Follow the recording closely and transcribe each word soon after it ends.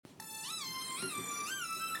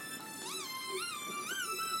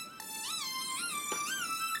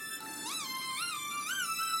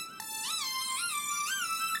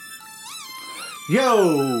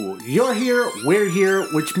Yo, you're here, we're here,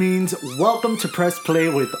 which means welcome to Press Play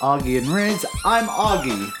with Augie and Riz. I'm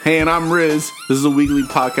Augie. Hey, and I'm Riz. This is a weekly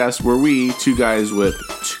podcast where we, two guys with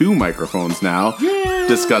two microphones now,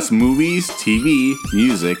 discuss movies, TV,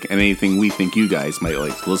 music, and anything we think you guys might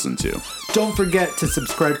like to listen to. Don't forget to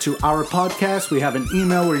subscribe to our podcast. We have an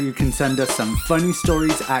email where you can send us some funny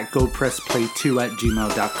stories at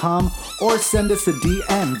gopressplay2@gmail.com or send us a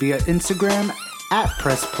DM via Instagram at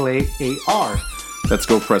pressplayar. Let's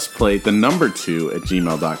go press play the number 2 at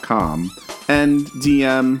gmail.com and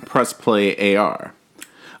DM pressplayar.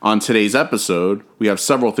 On today's episode, we have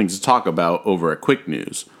several things to talk about over at Quick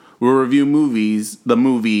News. We'll review the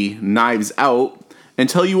movie Knives Out, and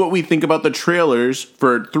tell you what we think about the trailers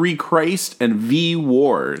for 3 Christ and V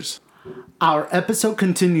Wars. Our episode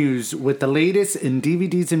continues with the latest in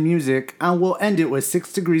DVDs and music, and we'll end it with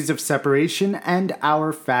 6 Degrees of Separation and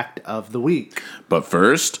our fact of the week. But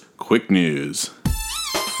first, Quick News.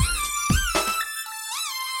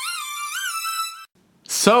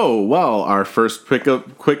 So, well, our first quick news.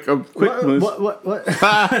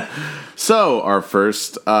 What? So, our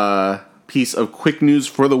first piece of quick news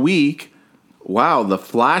for the week. Wow, the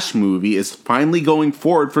Flash movie is finally going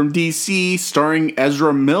forward from DC, starring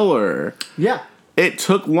Ezra Miller. Yeah. It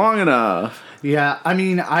took long enough. Yeah, I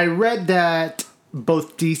mean, I read that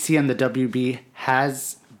both DC and the WB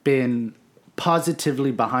has been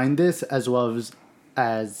positively behind this, as well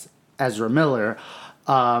as Ezra Miller.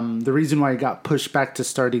 The reason why it got pushed back to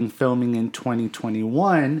starting filming in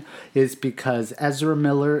 2021 is because Ezra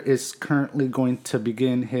Miller is currently going to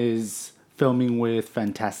begin his filming with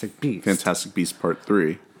Fantastic Beasts. Fantastic Beasts Part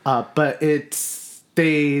 3. But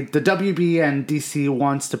the WB and DC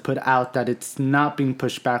wants to put out that it's not being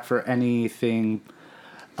pushed back for anything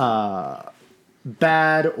bad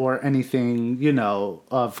or anything,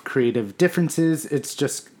 of creative differences. It's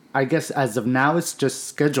just, I guess as of now, it's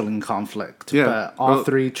just scheduling conflict. Yeah. But all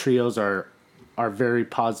 3 trios are very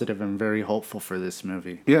positive and very hopeful for this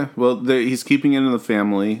movie. Yeah, well, he's keeping it in the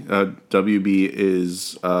family. WB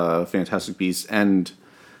is Fantastic Beasts and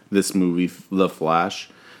this movie, The Flash.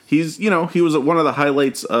 He was one of the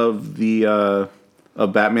highlights of the of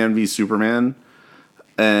Batman v Superman,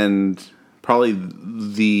 and probably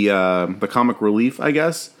the comic relief, I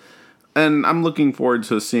guess. And I'm looking forward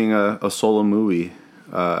to seeing a solo movie.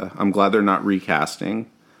 I'm glad they're not recasting.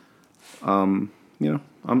 I'm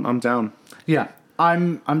down. Yeah,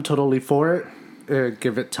 I'm totally for it.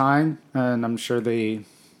 Give it time, and I'm sure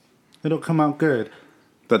it'll come out good.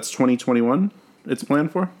 That's 2021. It's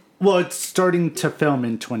planned for. Well, it's starting to film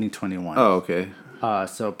in 2021. Oh, okay.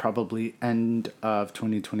 So probably end of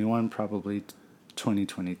 2021, probably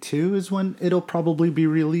 2022 is when it'll probably be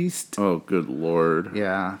released. Oh, good Lord.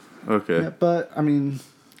 Yeah. Okay. Yeah, but I mean,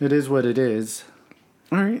 it is what it is.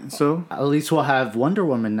 All right. So at least we'll have Wonder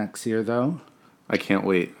Woman next year, though. I can't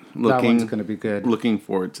wait. That one's gonna be good. Looking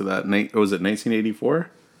forward to that. Was it 1984?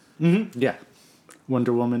 Mm-hmm. Yeah.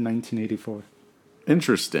 Wonder Woman 1984.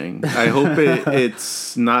 Interesting. I hope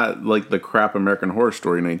it's not like the crap American Horror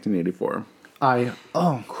Story 1984.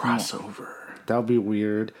 Crossover. That would be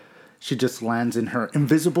weird. She just lands in her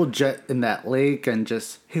invisible jet in that lake and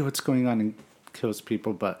just, hey, what's going on, and kills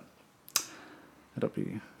people. But it'll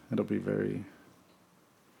be very.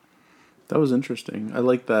 That was interesting. I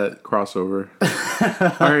like that crossover.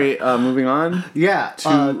 All right, moving on. Yeah.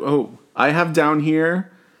 I have down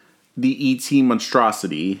here the E.T.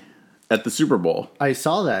 monstrosity at the Super Bowl. I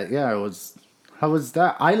saw that. Yeah, how was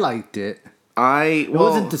that? I liked it. It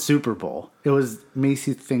wasn't the Super Bowl. It was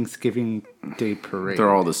Macy's Thanksgiving Day Parade.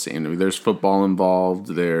 They're all the same to me. There's football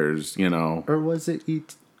involved. There's, Or was it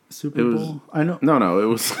Super Bowl? I know. No, it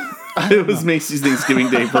was it was Macy's Thanksgiving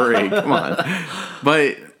Day Parade. Come on.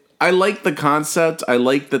 But I like the concept. I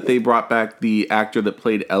like that they brought back the actor that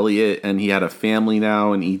played Elliot, and he had a family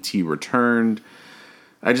now, and E.T. returned.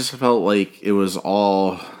 I just felt like it was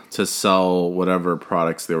all to sell whatever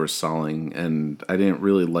products they were selling, and I didn't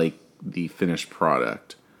really like the finished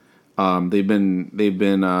product. They've been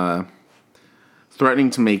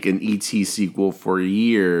threatening to make an E.T. sequel for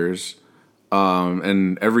years,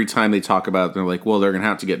 and every time they talk about it, they're like, well, they're going to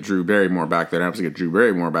have to get Drew Barrymore back. They're going to have to get Drew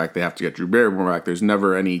Barrymore back. They have to get Drew Barrymore back. There's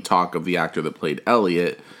never any talk of the actor that played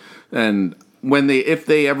Elliot. And if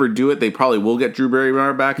they ever do it, they probably will get Drew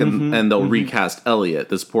Barrymore back, and they'll recast Elliot.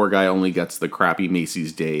 This poor guy only gets the crappy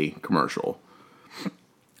Macy's Day commercial.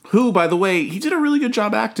 Who, by the way, he did a really good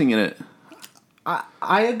job acting in it.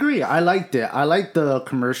 I agree. I liked it. I liked the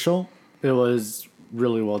commercial. It was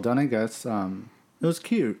really well done, I guess. It was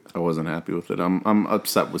cute. I wasn't happy with it. I'm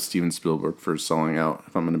upset with Steven Spielberg for selling out,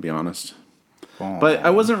 if I'm going to be honest. But I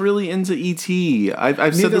wasn't really into E.T.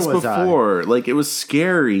 I've said this before. Like, it was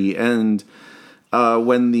scary, and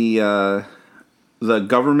when the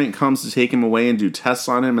government comes to take him away and do tests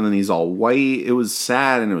on him, and then he's all white, it was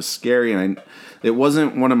sad and it was scary, and it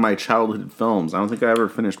wasn't one of my childhood films. I don't think I ever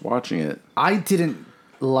finished watching it. I didn't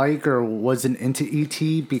like or wasn't into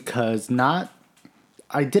E.T. because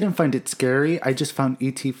I didn't find it scary. I just found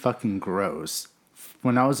E.T. fucking gross.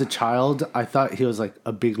 When I was a child, I thought he was like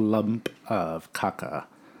a big lump of caca.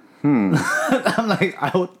 I'm like, I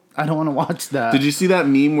don't want to watch that. Did you see that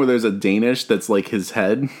meme where there's a Danish that's like his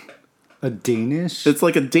head? A Danish? It's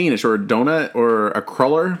like a Danish or a donut or a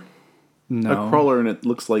cruller. No. A cruller, and it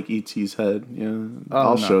looks like E.T.'s head. Yeah,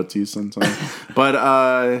 I'll show it to you sometime. But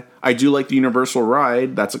I do like the Universal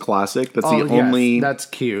ride. That's a classic. That's the only. That's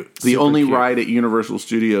cute. The only ride at Universal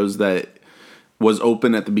Studios that was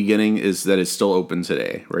open at the beginning is still open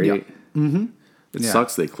today, right? Yeah. Mm-hmm. It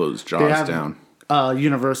sucks they closed Jaws down.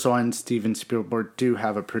 Universal and Steven Spielberg do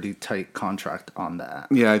have a pretty tight contract on that.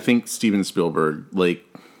 Yeah, I think Steven Spielberg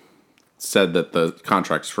said that the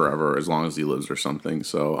contract's forever as long as he lives or something.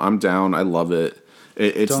 So I'm down. I love it.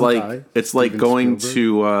 It's like going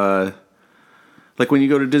to like when you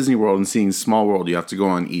go to Disney World and seeing Small World, you have to go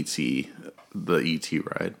on the E.T.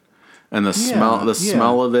 ride, and the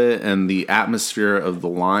smell of it and the atmosphere of the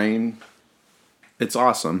line. It's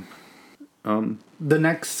awesome. The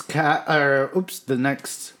next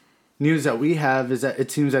news that we have is that it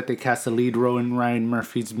seems that they cast the lead role in Ryan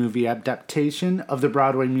Murphy's movie adaptation of the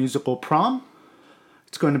Broadway musical Prom.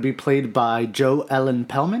 It's going to be played by Jo Ellen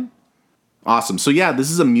Pellman. Awesome. So yeah, this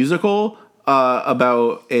is a musical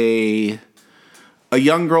about a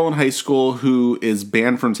young girl in high school who is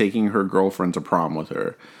banned from taking her girlfriend to prom with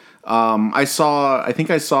her. I think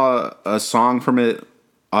I saw a song from it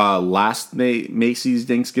last Macy's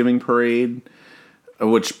Thanksgiving Parade.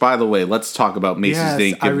 Which, by the way, let's talk about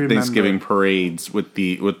Macy's Thanksgiving parades with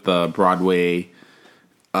the Broadway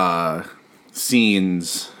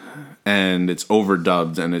scenes, and it's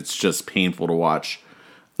overdubbed and it's just painful to watch.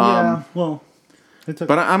 But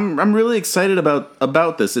I'm really excited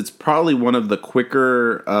about this. It's probably one of the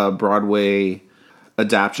quicker Broadway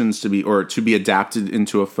adaptations to be adapted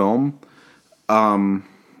into a film. And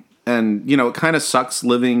it kind of sucks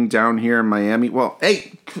living down here in Miami. Well,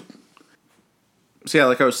 hey. So yeah,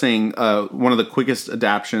 like I was saying, one of the quickest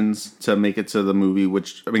adaptions to make it to the movie,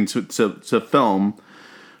 to film,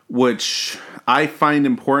 which I find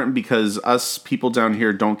important because us people down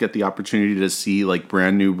here don't get the opportunity to see like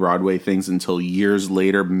brand new Broadway things until years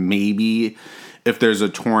later. Maybe if there's a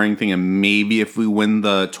touring thing, and maybe if we win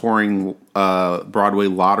the touring Broadway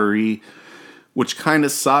lottery, which kind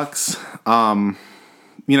of sucks.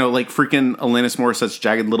 Like freaking Alanis Morissette's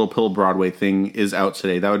Jagged Little Pill Broadway thing is out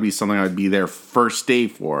today. That would be something I would be there first day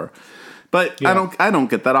for. But yeah. I don't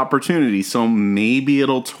get that opportunity. So maybe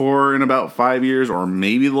it'll tour in about 5 years, or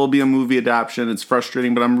maybe there'll be a movie adaptation. It's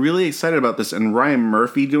frustrating, but I'm really excited about this. And Ryan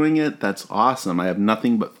Murphy doing it, that's awesome. I have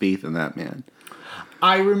nothing but faith in that man.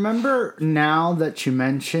 I remember now that you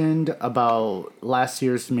mentioned about last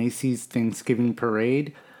year's Macy's Thanksgiving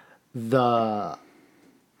Parade, the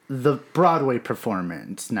Broadway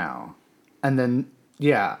performance now. And then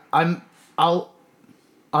I'm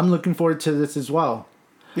looking forward to this as well.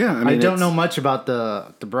 Yeah, I don't know much about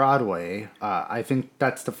the Broadway. I think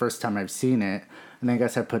that's the first time I've seen it, and I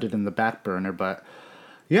guess I put it in the back burner, but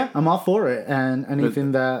yeah, I'm all for it, and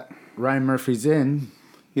anything that Ryan Murphy's in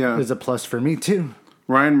is a plus for me too.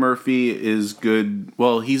 Ryan Murphy is good.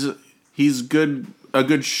 Well, he's a good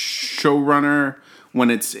showrunner when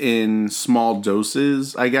it's in small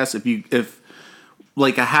doses, I guess. If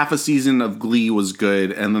like a half a season of Glee was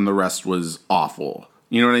good and then the rest was awful.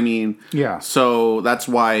 You know what I mean? Yeah. So that's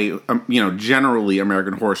why, generally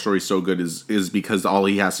American Horror Story is so good is because all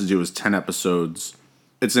he has to do is 10 episodes.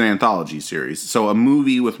 It's an anthology series. So a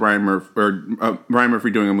movie with Ryan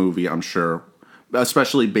Murphy doing a movie, I'm sure,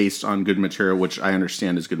 especially based on good material, which I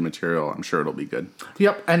understand is good material, I'm sure it'll be good.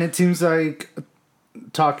 Yep. And it seems like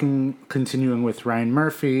continuing with Ryan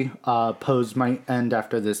Murphy, Pose might end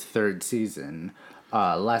after this third season.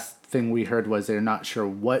 Last thing we heard was they're not sure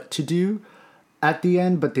what to do at the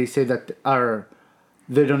end, but they say that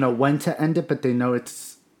they don't know when to end it, but they know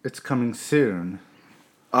it's coming soon.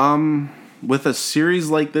 With a series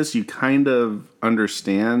like this, you kind of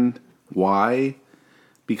understand why,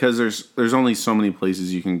 because there's only so many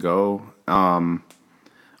places you can go.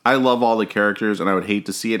 I love all the characters, and I would hate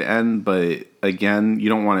to see it end, but again, you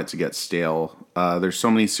don't want it to get stale. There's so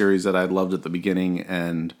many series that I loved at the beginning,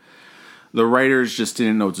 and the writers just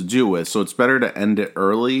didn't know what to do with. So it's better to end it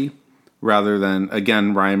early rather than,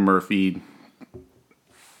 again, Ryan Murphy.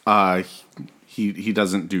 He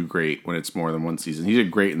doesn't do great when it's more than one season. He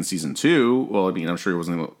did great in season 2. Well, I mean, I'm sure he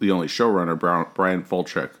wasn't the only showrunner. Brian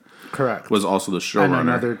Fulchek, correct, was also the showrunner. And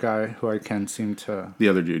another guy who I can't seem to. The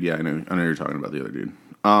other dude, yeah, I know you're talking about the other dude.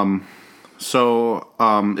 So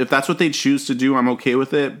if that's what they choose to do, I'm okay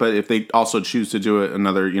with it. But if they also choose to do it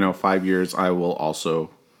another, 5 years, I'm also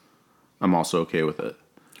okay with it.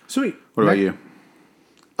 Sweet. What about you?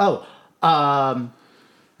 Oh,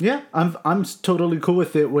 yeah, I'm totally cool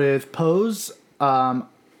with it. With Pose, I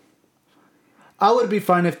would be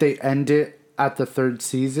fine if they end it at the 3rd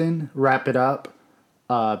season, wrap it up,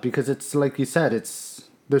 because it's like you said,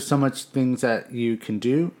 there's so much things that you can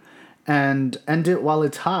do, and end it while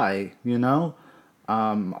it's high.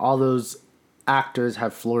 All those actors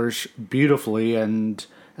have flourished beautifully, and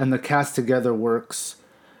the cast together works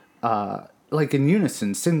like in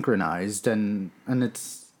unison, synchronized, and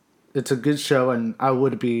it's a good show, and I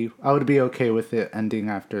would be okay with it ending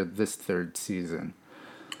after this 3rd season.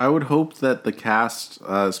 I would hope that the cast,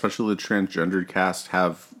 especially the transgendered cast,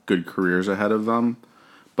 have good careers ahead of them,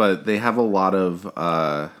 but they have a lot of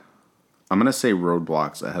I'm gonna say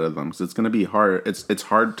roadblocks ahead of them because it's gonna be hard. It's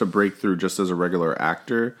hard to break through just as a regular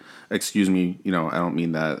actor. Excuse me, I don't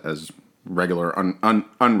mean that as regular,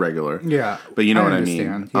 unregular. Yeah, but you know what I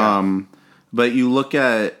mean. Yeah. But you look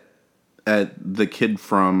at the kid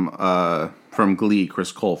from Glee,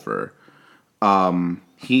 Chris Colfer.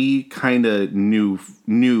 He kind of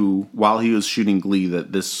knew while he was shooting Glee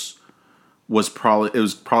that this was probably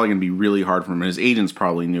going to be really hard for him, and his agents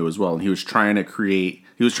probably knew as well. And he was trying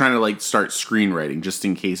to like start screenwriting just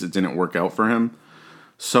in case it didn't work out for him.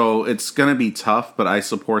 So it's going to be tough, but I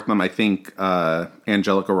support them. I think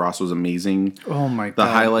Angelica Ross was amazing. Oh my God. The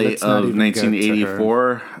highlight of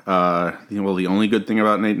 1984. The only good thing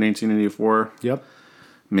about 1984. Yep.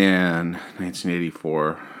 Man,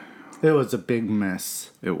 1984. It was a big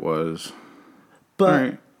mess. It was.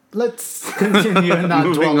 But let's continue and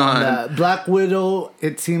not dwell on that. Black Widow,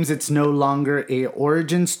 it seems it's no longer a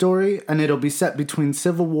origin story, and it'll be set between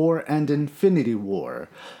Civil War and Infinity War.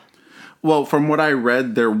 Well, from what I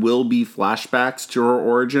read, there will be flashbacks to her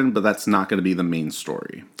origin, but that's not going to be the main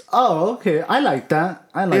story. Oh, okay. I like that.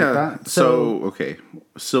 That. So okay.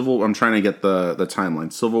 I'm trying to get the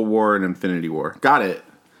timeline. Civil War and Infinity War. Got it.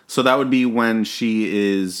 So that would be when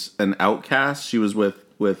she is an outcast. She was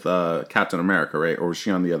with Captain America, right? Or was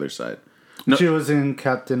she on the other side? No. She was in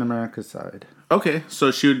Captain America's side. Okay.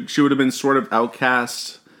 So she would have been sort of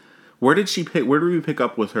outcast. Where did we pick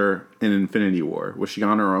up with her in Infinity War? Was she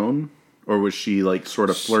on her own? Or was she like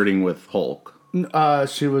sort of flirting with Hulk?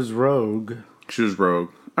 She was rogue. She was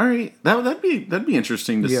rogue. All right, that'd be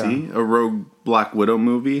interesting to see a rogue Black Widow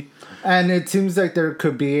movie. And it seems like there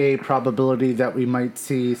could be a probability that we might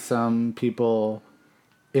see some people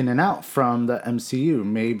in and out from the MCU.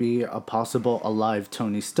 Maybe a possible alive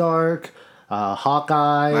Tony Stark,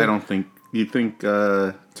 Hawkeye. I don't think you think.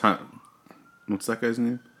 What's that guy's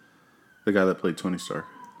name? The guy that played Tony Stark.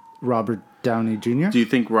 Robert Downey Jr. Do you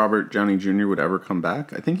think Robert Downey Jr. would ever come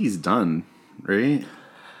back? I think he's done, right?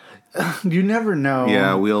 You never know.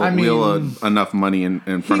 Yeah, wheel enough money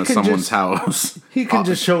in front of someone's house. He can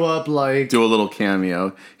just show up do a little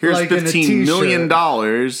cameo. Here's like $15 million.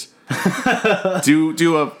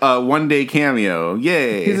 do a 1 day cameo.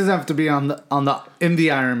 Yay! He doesn't have to be in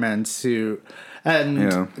the Iron Man suit.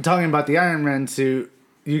 And talking about the Iron Man suit,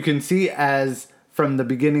 you can see as from the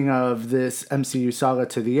beginning of this MCU saga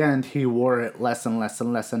to the end, he wore it less and less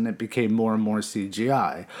and less, and it became more and more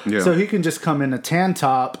CGI. Yeah. So he can just come in a tan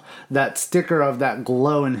top, that sticker of that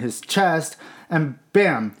glow in his chest, and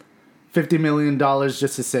bam, $50 million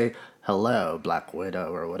just to say, hello, Black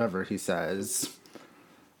Widow, or whatever he says.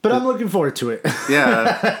 But I'm looking forward to it.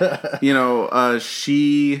 Yeah.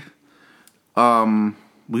 She...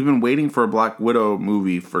 We've been waiting for a Black Widow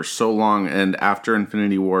movie for so long, and after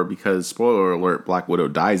Infinity War, because, spoiler alert, Black Widow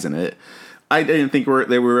dies in it, I didn't think we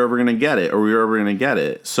were ever going to get it, or we were ever going to get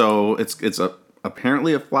it. So it's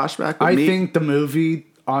apparently a flashback with me. I think the movie,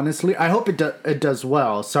 honestly, I hope it does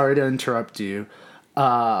well. Sorry to interrupt you,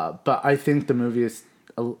 but I think the movie is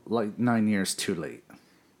like 9 years too late.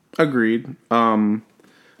 Agreed.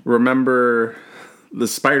 Remember the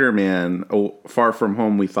Spider-Man Far From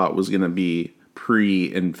Home we thought was going to be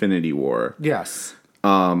pre-Infinity War. Yes.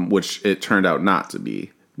 Which it turned out not to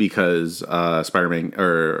be because Spider-Man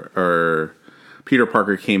or Peter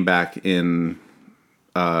Parker came back in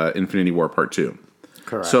Infinity War Part 2.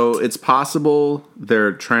 Correct. So it's possible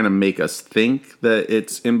they're trying to make us think that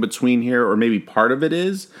it's in between here, or maybe part of it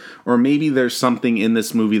is, or maybe there's something in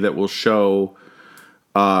this movie that will show,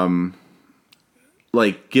 like,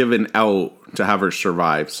 given out to have her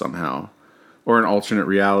survive somehow, or an alternate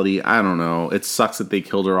reality. I don't know. It sucks that they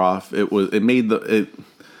killed her off. We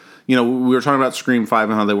were talking about Scream 5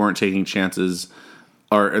 and how they weren't taking chances,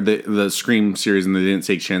 or the Scream series, and they didn't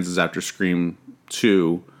take chances after Scream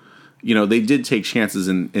 2. They did take chances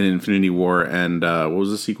in Infinity War and what was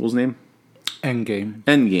the sequel's name?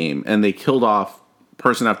 Endgame. And they killed off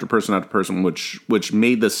person after person after person, which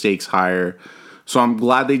made the stakes higher. So I'm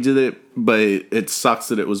glad they did it, but it sucks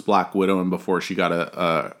that it was Black Widow and before she got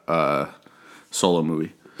a solo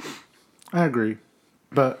movie. I agree,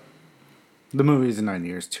 but the movie is 9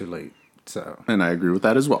 years too late. So, and I agree with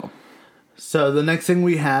that as well. So the next thing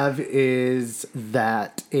we have is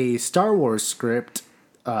that a Star Wars script,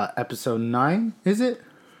 episode 9, is it?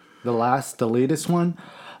 The latest one,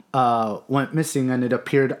 went missing and it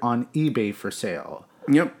appeared on eBay for sale.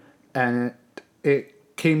 Yep. And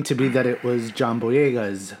it came to be that it was John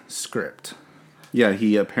Boyega's script. Yeah,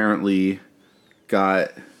 he apparently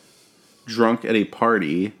got drunk at a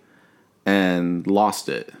party and lost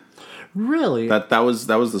it. Really? That was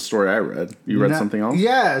the story I read. You read something else?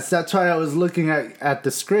 Yes, that's why I was looking at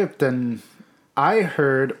the script, and I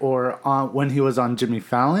heard, when he was on Jimmy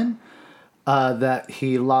Fallon, that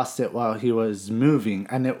he lost it while he was moving,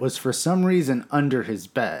 and it was for some reason under his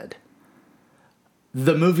bed.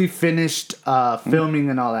 The movie finished filming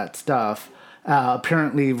and all that stuff.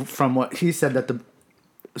 Apparently, from what he said, that the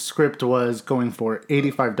script was going for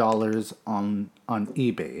 $85 on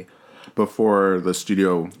eBay. Before the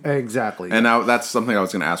studio. Exactly. And now that's something I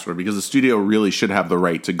was going to ask for, because the studio really should have the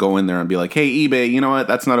right to go in there and be like, hey, eBay, you know what?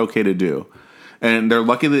 That's not okay to do. And they're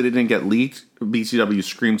lucky that it didn't get leaked. BTW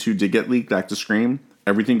Scream 2 did get leaked back to Scream.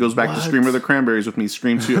 Everything goes back to Scream or the Cranberries with me.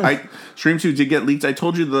 Scream 2. Scream 2 did get leaked. I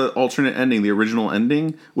told you the alternate ending, the original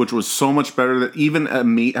ending, which was so much better than even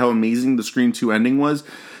how amazing the Scream 2 ending was.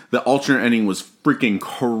 The alternate ending was freaking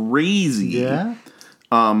crazy. Yeah.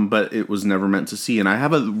 But it was never meant to see. And I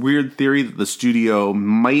have a weird theory that the studio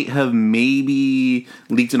might have maybe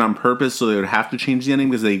leaked it on purpose so they would have to change the ending,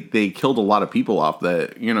 because they killed a lot of people off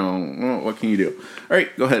that, what can you do? All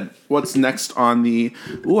right, go ahead. What's next on the...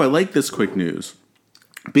 Ooh, I like this quick news.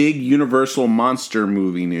 Big Universal monster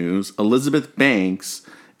movie news. Elizabeth Banks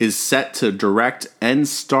is set to direct and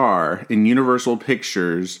star in Universal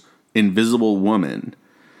Pictures' Invisible Woman.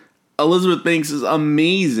 Elizabeth Banks is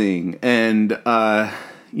amazing, and there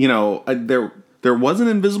was an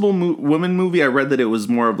Invisible Woman movie. I read that it was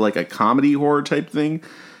more of like a comedy horror type thing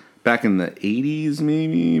back in the 80s,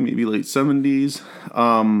 maybe late 70s.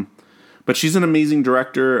 But she's an amazing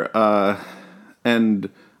director, and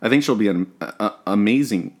I think she'll be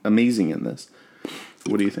amazing in this.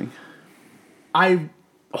 What do you think? I'm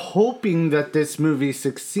hoping that this movie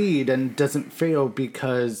succeed and doesn't fail,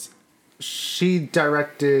 because she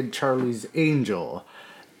directed Charlie's Angel,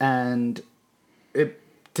 and it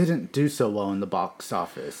didn't do so well in the box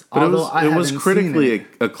office. But it was critically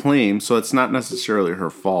acclaimed, so it's not necessarily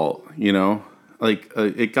her fault,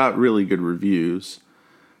 it got really good reviews.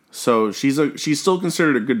 So she's still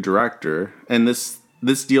considered a good director, and this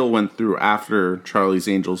deal went through after Charlie's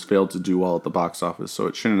Angels failed to do well at the box office, so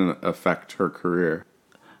it shouldn't affect her career.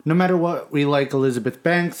 No matter what, we like Elizabeth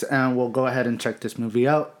Banks, and we'll go ahead and check this movie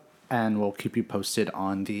out. And we'll keep you posted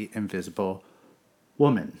on the Invisible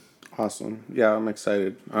Woman. Awesome. Yeah, I'm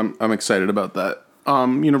excited. I'm excited about that.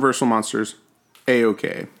 Universal Monsters,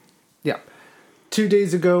 A-OK. Yeah. 2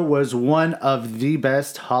 days ago was one of the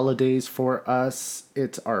best holidays for us.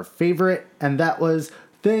 It's our favorite, and that was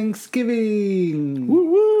Thanksgiving.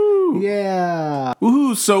 Woo-woo! Yeah.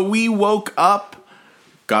 Woohoo! So we woke up.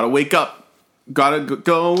 Gotta wake up. Gotta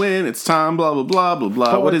go in. It's time, blah, blah, blah, blah,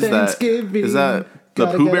 blah. What is that? Is that... The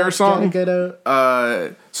Pooh Bear song?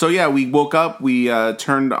 So yeah, we woke up, we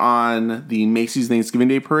turned on the Macy's Thanksgiving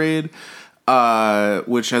Day Parade,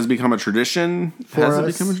 which has become a tradition.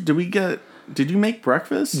 Did you make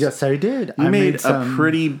breakfast? Yes, I did. I made a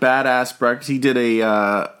pretty badass breakfast. He did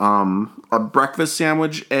a breakfast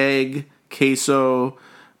sandwich, egg, queso,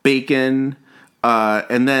 bacon,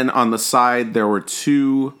 and then on the side there were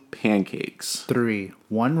 2 pancakes. 3.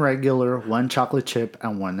 1 regular, 1 chocolate chip,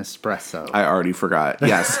 and 1 espresso. I already forgot.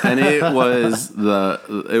 Yes, and it was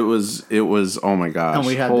oh my gosh. And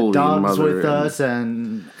we had the dogs with us,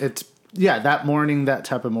 and that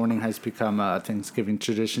type of morning has become a Thanksgiving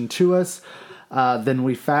tradition to us. Then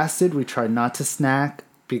we fasted. We tried not to snack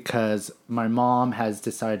because my mom has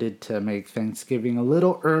decided to make Thanksgiving a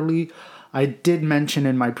little early. I did mention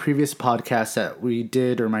in my previous podcast that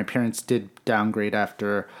my parents did downgrade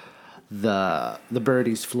after the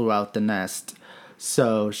birdies flew out the nest.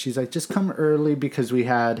 So she's like, just come early because we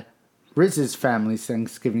had Riz's family's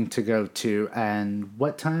Thanksgiving to go to. And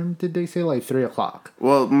what time did they say? Like 3 o'clock.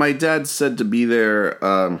 Well, my dad said to be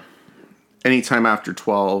there anytime after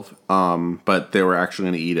 12, but they were actually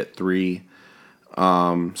going to eat at 3.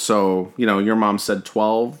 So, your mom said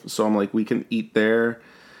 12, so I'm like, we can eat there.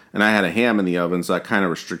 And I had a ham in the oven, so that kind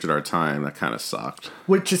of restricted our time. That kind of sucked.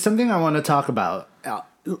 Which is something I want to talk about.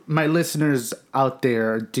 My listeners out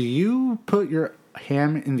there, do you put your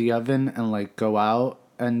ham in the oven and like go out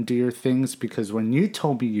and do your things? Because when you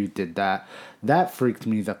told me you did that, that freaked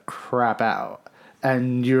me the crap out.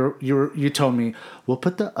 And you told me we'll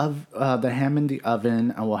put the ham in the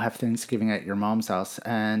oven and we'll have Thanksgiving at your mom's house.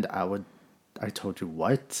 And I told you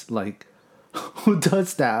what? Like, who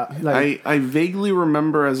does that? Like, I vaguely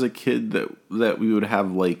remember as a kid that we would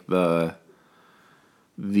have like the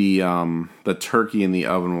turkey in the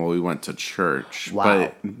oven while we went to church.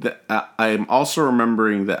 Wow. But I'm also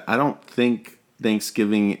remembering that I don't think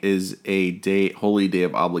Thanksgiving is a holy day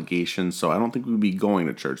of obligation, so I don't think we'd be going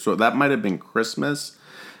to church. So that might have been Christmas,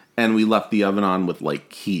 and we left the oven on with like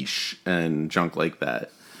quiche and junk like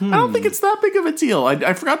that. I don't think it's that big of a deal.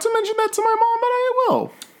 I forgot to mention that to my mom, but I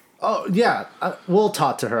will. Oh, yeah. We'll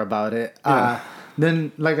talk to her about it. Yeah.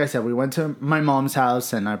 Then, like I said, we went to my mom's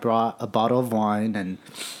house, and I brought a bottle of wine.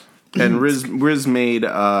 And Riz made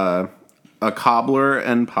a cobbler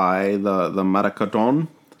and pie, the malacaton.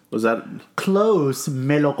 Was that? Close,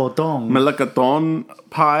 melocotón. Malacaton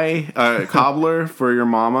pie, cobbler for your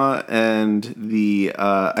mama. And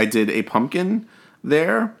I did a pumpkin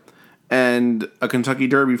there. And a Kentucky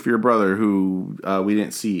Derby for your brother, who we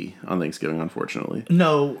didn't see on Thanksgiving, unfortunately.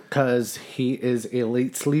 No, because he is a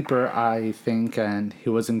late sleeper, I think, and he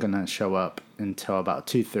wasn't going to show up until about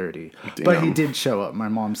 2:30. But he did show up, my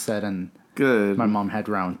mom said, and good. My mom had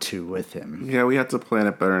round 2 with him. Yeah, we had to plan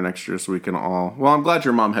it better next year so we can all... Well, I'm glad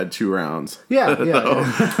your mom had 2 rounds. Yeah.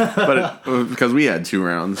 But because we had 2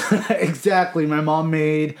 rounds. Exactly. My mom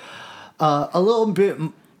made a little bit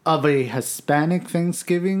of a Hispanic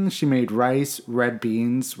Thanksgiving. She made rice, red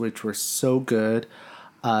beans, which were so good.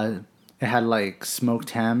 It had like smoked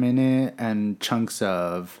ham in it and chunks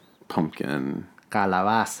of pumpkin.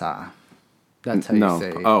 Calabaza. That's how you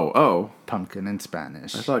say pumpkin in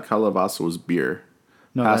Spanish. I thought calabaza was beer.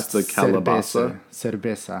 No, past that's the calabaza.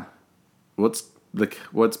 Cerveza.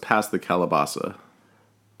 What's past the calabaza?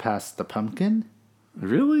 Past the pumpkin?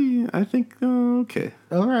 Really? I think okay.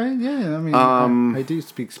 All right, yeah. I mean, I do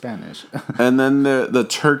speak Spanish. And then the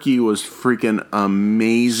turkey was freaking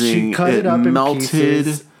amazing. She cut it up in melted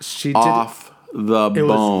pieces. off the bone. It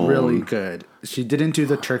was really good. She didn't do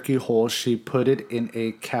the turkey whole. She put it in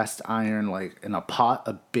a cast iron, like in a pot,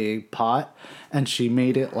 a big pot, and she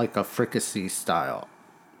made it like a fricassee style.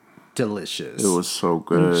 Delicious. It was so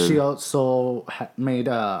good. And she also made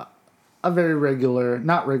a very regular,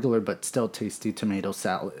 not regular, but still tasty tomato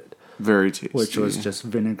salad. Very tasty. Which was just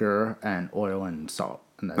vinegar and oil and salt.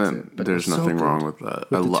 And that's it. But there's nothing wrong with that.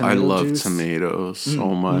 I love tomatoes so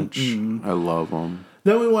much. I love them.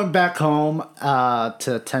 Then we went back home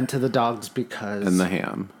to tend to the dogs because... And the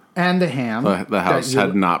ham. The house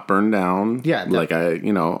had not burned down. Yeah. Like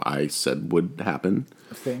I said would happen.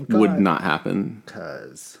 Thank God. Would not happen.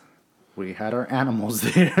 Because we had our animals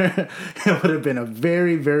there. It would have been a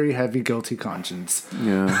very, very heavy guilty conscience.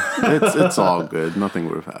 Yeah. It's all good. Nothing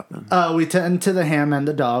would have happened. We tend to the ham and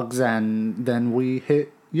the dogs, and then we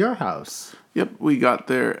hit your house. Yep. We got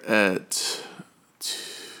there at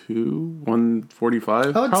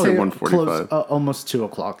 1:45. I would Probably say 1:45. Close, almost 2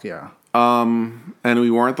 o'clock. Yeah. And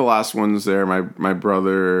we weren't the last ones there.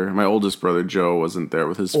 My oldest brother Joe wasn't there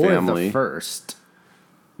with his family. Or the first.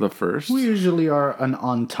 The first. We usually are an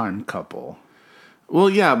on-time couple. Well,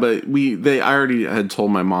 yeah, but I already had told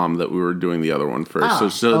my mom that we were doing the other one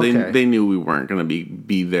first, so okay. they knew we weren't going to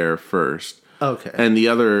be there first. Okay. And the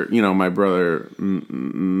other, my brother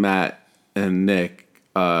Matt and Nick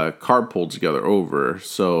carpooled together over,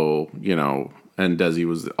 so and Desi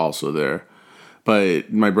was also there,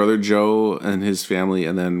 but my brother Joe and his family,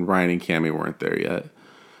 and then Ryan and Cammie weren't there yet.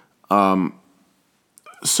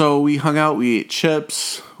 So we hung out, we ate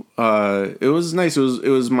chips. It was nice. It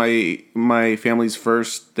was my family's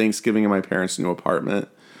first Thanksgiving in my parents' new apartment.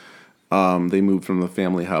 They moved from the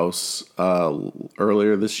family house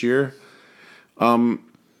earlier this year.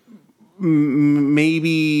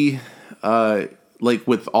 Maybe like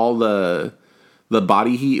with all the the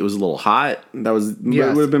body heat, it was a little hot. That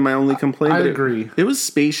Yes. would have been my only complaint. I but agree. It was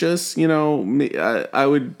spacious. You know, I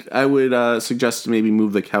would suggest to maybe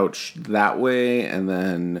move the couch that way and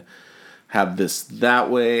then have this that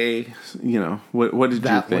way. You know, what did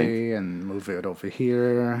That you think? way and move it over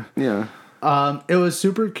here. Yeah. It was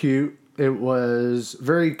super cute. It was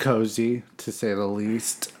very cozy, to say the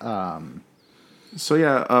least. So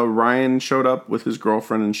yeah, Ryan showed up with his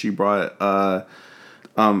girlfriend, and she brought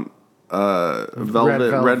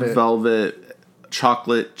red velvet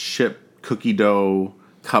chocolate chip cookie dough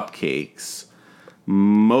cupcakes.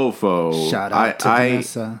 Mofo. Shout out to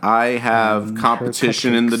Vanessa. I have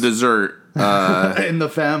competition in the dessert. In the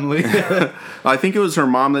family. I think it was her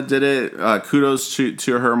mom that did it. Kudos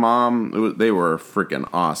to her mom. They were freaking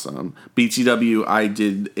awesome. BTW, I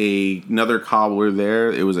did another cobbler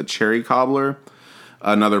there. It was a cherry cobbler.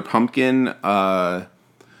 Another pumpkin. The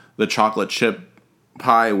chocolate chip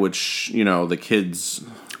pie, which, you know, the kids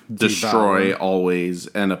destroy always.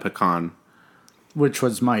 And a pecan. Which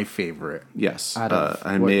was my favorite. Yes. Out of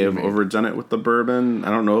I what may you have made. overdone it with the bourbon. I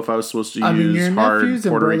don't know if I was supposed to Your use hard nephews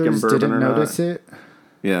and Puerto Rican brothers bourbon didn't or notice not. it.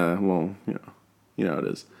 Yeah, well, you know it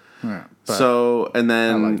is. Yeah, but So, and I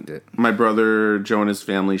then liked it. my brother Joe and his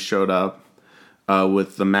family showed up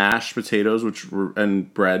with the mashed potatoes,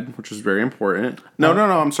 and bread, which was very important. No,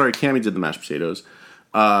 I'm sorry. Cammie did the mashed potatoes.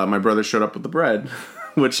 My brother showed up with the bread,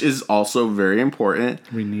 which is also very important.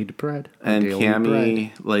 we need bread. And Daily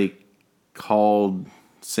Cammie called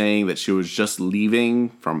saying that she was just leaving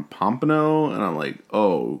from Pompano, and I'm like,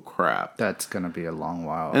 oh crap. That's gonna be a long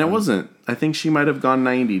while. And it wasn't. I think she might have gone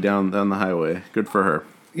 90 down the highway. Good for her.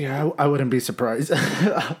 Yeah, I wouldn't be surprised.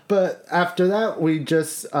 But after that, we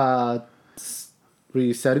just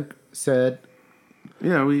we said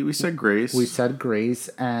Yeah, we said grace. we said grace,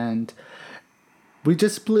 and we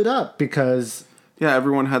just split up because Yeah,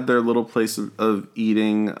 everyone had their little place of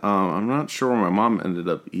eating. I'm not sure where my mom ended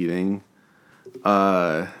up eating.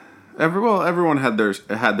 Everyone had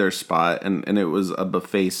their spot, and it was a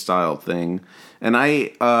buffet style thing. And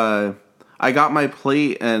I got my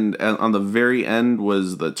plate, and on the very end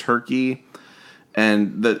was the turkey,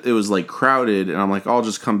 and that it was like crowded, and I'm like, I'll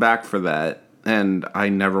just come back for that. And I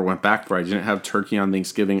never went back for it. I didn't have turkey on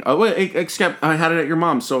Thanksgiving. Oh wait, except I had it at your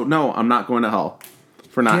mom's, so no, I'm not going to hell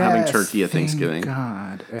for not having turkey at Thanksgiving.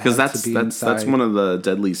 God, Because that's one of the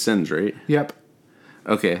deadly sins, right? Yep.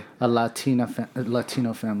 Okay. A Latino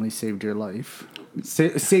family saved your life.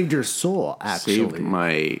 Saved your soul, actually. Saved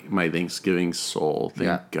my Thanksgiving soul.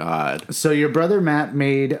 Thank God. So your brother Matt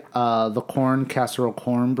made the corn casserole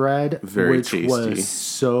cornbread, Very which tasty. was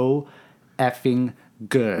so effing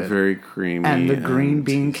good. Very creamy. And the green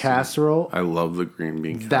bean tasty. casserole, I love the green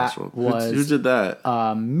bean That casserole. was Who did that?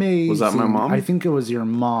 amazing. Was that my mom? I think it was your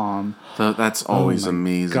mom. That's always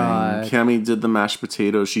amazing. God. Cammie did the mashed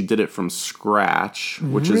potatoes. She did it from scratch,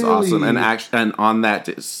 which is Really? awesome. And on that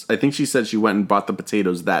day, I think she said she went and bought the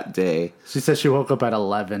potatoes that day. She said she woke up at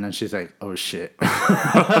 11 and she's like, oh shit.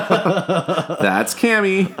 That's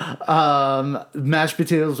Cammie. Mashed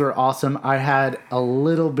potatoes were awesome. I had a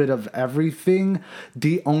little bit of everything.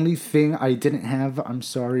 The only thing I didn't have, I'm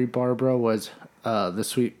sorry, Barbara, was the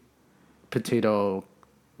sweet potato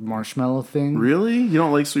marshmallow thing. Really? You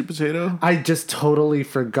don't like sweet potato? I just totally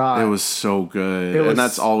forgot. It was so good. It was- And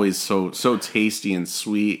that's always so tasty and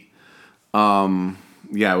sweet. Yeah,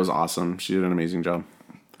 it was awesome. She did an amazing job.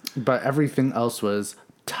 But everything else was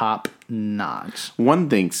top notch. One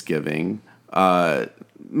Thanksgiving,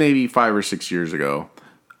 maybe 5 or 6 years ago,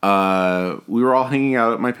 we were all hanging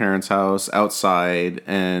out at my parents' house outside,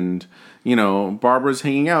 and Barbara's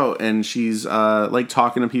hanging out, and she's like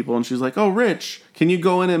talking to people, and she's like, "Oh, Rich, can you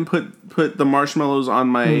go in and put the marshmallows on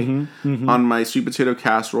my on my sweet potato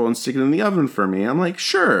casserole and stick it in the oven for me?" I'm like,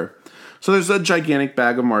 "Sure." So there's a gigantic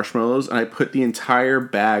bag of marshmallows, and I put the entire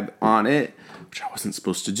bag on it, which I wasn't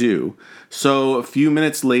supposed to do. So a few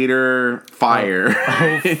minutes later, fire.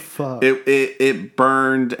 Oh, fuck. It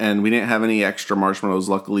burned, and we didn't have any extra marshmallows.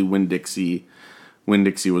 Luckily, Winn-Dixie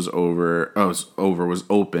was was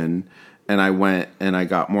open, and I went and I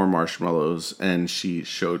got more marshmallows, and she's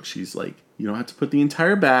like, "You don't have to put the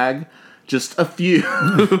entire bag, just a few."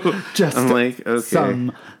 Just I'm like, okay.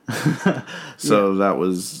 some. So that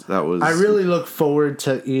was. I really look forward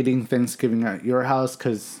to eating Thanksgiving at your house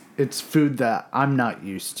because it's food that I'm not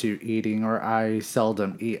used to eating, or I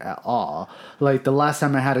seldom eat at all. Like the last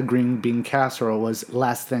time I had a green bean casserole was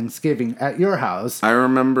last Thanksgiving at your house. I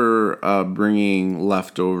remember bringing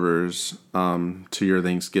leftovers to your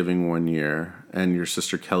Thanksgiving one year, and your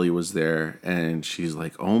sister Kelly was there, and she's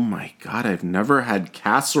like, "Oh my God, I've never had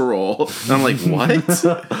casserole." And I'm like,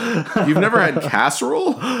 "What? You've never had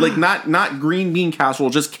casserole? Like not green bean casserole,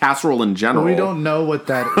 just casserole in general?" We don't know what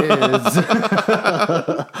that is,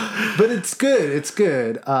 but it's good. It's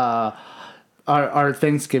good. Our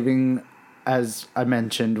Thanksgiving, as I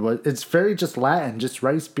mentioned, it's very just Latin, just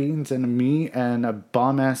rice, beans, and meat, and a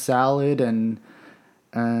bomb ass salad, and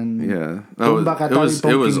yeah,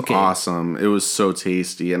 it was awesome. It was so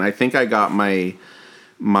tasty, and I think I got my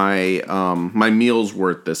meal's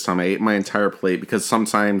worth this time. I ate my entire plate because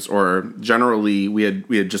sometimes, or generally, we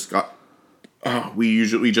had just got.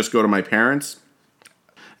 We just go to my parents,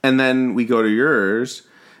 and then we go to yours.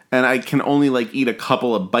 And I can only like eat a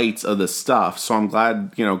couple of bites of the stuff, so I'm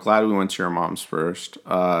glad we went to your mom's first.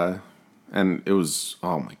 And it was,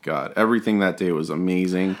 oh my God, everything that day was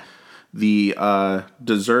amazing. The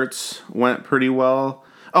desserts went pretty well.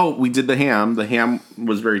 Oh, we did the ham. The ham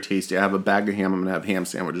was very tasty. I have a bag of ham. I'm gonna have ham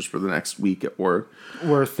sandwiches for the next week at work.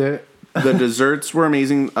 Worth it. The desserts were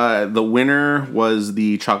amazing. The winner was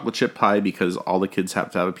the chocolate chip pie because all the kids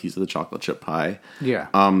have to have a piece of the chocolate chip pie. Yeah.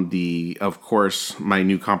 Of course, my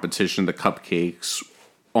new competition, the cupcakes,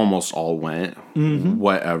 almost all went. Mm-hmm.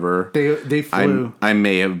 Whatever. They flew. I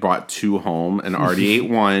may have brought 2 home and already ate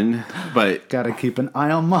one, but gotta keep an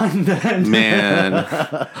eye on mine then. Man,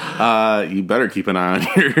 you better keep an eye on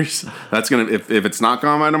yours. That's gonna if it's not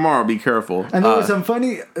gone by tomorrow, be careful. And there were some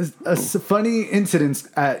funny incidents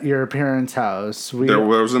at your parents' house. There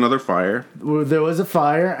was another fire. There was a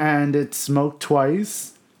fire and it smoked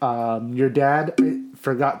twice. Your dad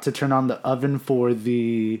forgot to turn on the oven for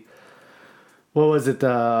the. What was it?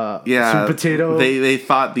 The sweet potato? They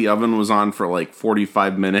thought the oven was on for like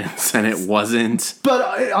 45 minutes and it wasn't.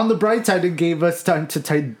 But on the bright side, it gave us time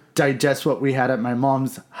to digest what we had at my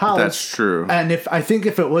mom's house. That's true. And if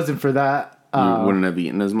it wasn't for that... you wouldn't have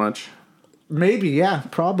eaten as much? Maybe, yeah,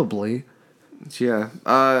 probably. Yeah.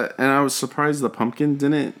 And I was surprised the pumpkin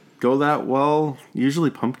didn't go that well.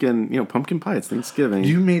 Usually pumpkin pie, it's Thanksgiving.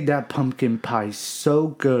 You made that pumpkin pie so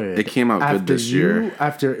good. It came out good this year.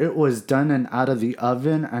 After it was done and out of the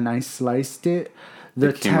oven and I sliced it,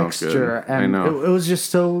 the texture and it was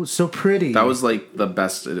just so pretty. That was like the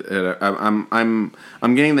best. I'm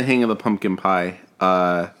getting the hang of the pumpkin pie.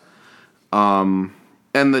 And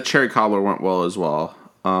the cherry cobbler went well as well.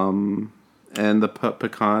 And the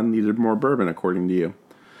pecan needed more bourbon according to you.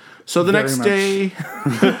 So the next day,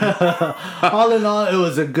 all in all, it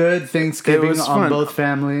was a good Thanksgiving on both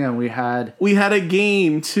family, and we had a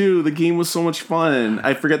game too. The game was so much fun.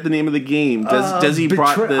 I forget the name of the game. Desi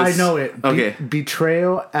brought this. I know it. Okay,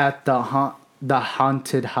 Betrayal at the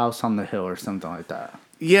haunted house on the hill or something like that.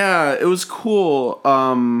 Yeah, it was cool.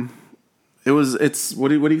 It's what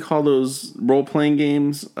do you call those role playing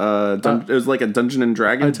games? It was like a Dungeon and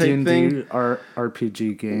Dragon type D&D thing,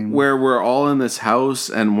 RPG game where we're all in this house,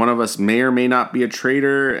 and one of us may or may not be a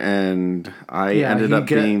traitor, and I ended up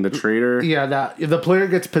being the traitor. Yeah, that the player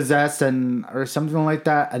gets possessed or something like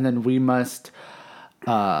that, and then we must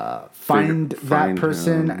find that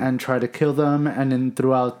person and try to kill them. And then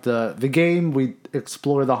throughout the game, we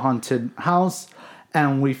explore the haunted house.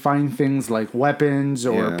 And we find things like weapons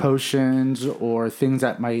or potions or things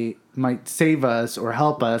that might save us or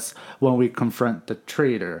help us when we confront the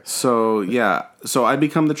traitor. So I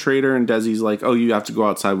become the traitor, and Desi's like, "Oh, you have to go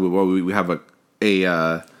outside. We have it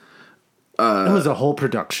was a whole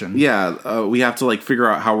production. Yeah, we have to like figure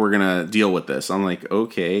out how we're gonna deal with this." I'm like,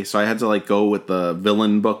 "Okay." So I had to like go with the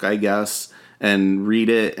villain book, I guess, and read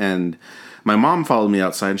it. And my mom followed me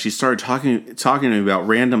outside, and she started talking to me about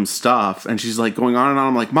random stuff, and she's like going on and on.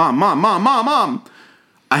 I'm like, Mom,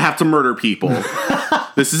 I have to murder people.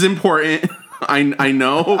 This is important. I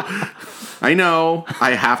know.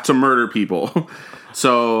 I have to murder people.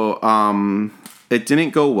 So it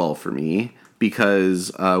didn't go well for me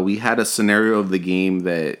because we had a scenario of the game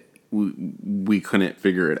that we couldn't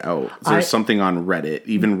figure it out. So there's something on Reddit.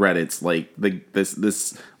 Even Reddit's like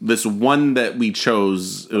this one that we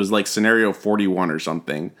chose. It was like scenario 41 or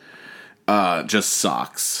something. Just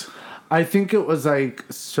sucks. I think it was like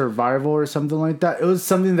survival or something like that. It was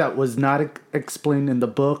something that was not explained in the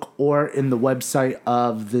book or in the website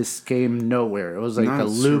of this game nowhere. It was like a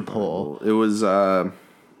loophole. It was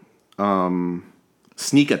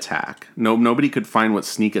sneak attack. Nobody could find what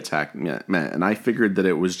sneak attack meant, and I figured that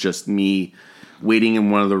it was just me waiting in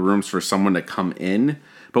one of the rooms for someone to come in.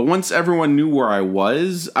 But once everyone knew where I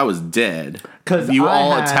was dead. Because you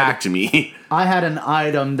all attacked me. I had an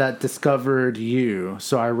item that discovered you,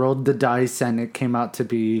 so I rolled the dice, and it came out to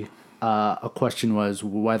be a question was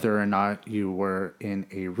whether or not you were in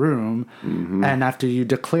a room. Mm-hmm. And after you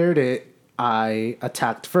declared it, I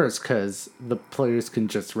attacked first because the players can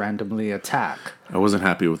just randomly attack. I wasn't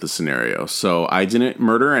happy with the scenario, so I didn't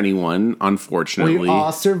murder anyone, unfortunately. We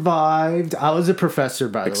all survived. I was a professor,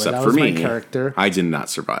 by the way. Except That for was me. my character. I did not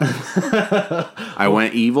survive. I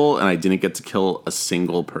went evil, and I didn't get to kill a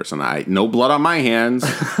single person. No blood on my hands,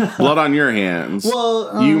 blood on your hands.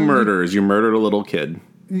 Well, you murderers, you murdered a little kid.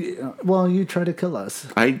 Well, you tried to kill us.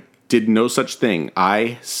 I did no such thing.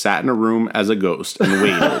 I sat in a room as a ghost and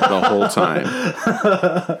waited the whole time.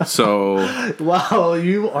 So, wow,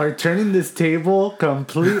 you are turning this table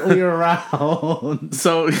completely around.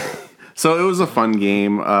 So it was a fun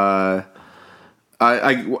game. The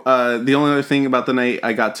only other thing about the night,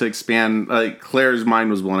 I got to expand. Claire's mind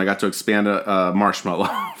was blown. I got to expand a marshmallow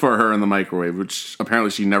for her in the microwave, which apparently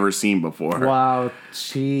she'd never seen before. Wow,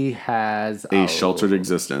 she has A sheltered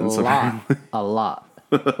existence. A lot.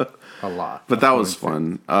 A lot. But that was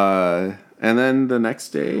fun. And then the next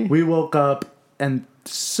day, we woke up and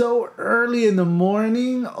so early in the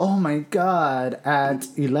morning. Oh my god! At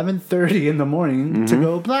 11:30 in the morning to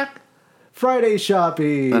go Black Friday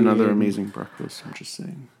shopping. Another amazing breakfast. I'm just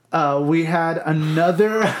saying. We had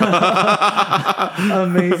another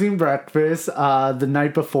amazing breakfast. The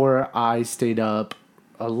night before, I stayed up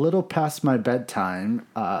a little past my bedtime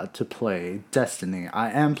to play Destiny.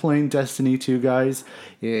 I am playing Destiny 2, guys.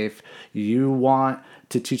 If you want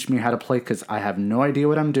to teach me how to play, because I have no idea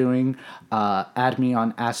what I'm doing, add me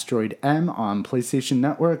on Asteroid M on PlayStation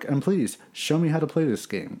Network, and please show me how to play this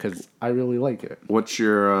game, because I really like it. What's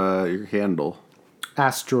your handle?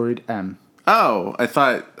 Asteroid M. Oh, I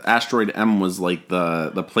thought Asteroid M was like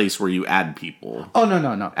the place where you add people. Oh,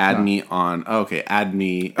 no. Add me on. Okay, add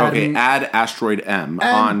me. Okay, add Asteroid M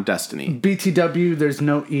on Destiny. BTW, there's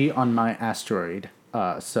no E on my Asteroid.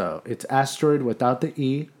 So it's Asteroid without the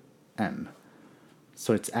E, M.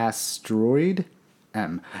 So it's Asteroid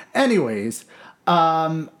M. Anyways,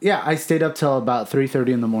 I stayed up till about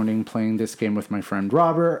 3:30 in the morning playing this game with my friend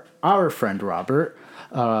Robert, our friend Robert.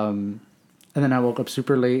 And then I woke up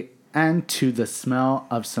super late, and to the smell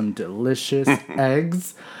of some delicious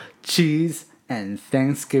eggs, cheese, and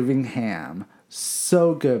Thanksgiving ham.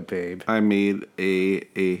 So good, babe. I made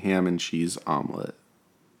a ham and cheese omelet.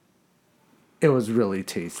 It was really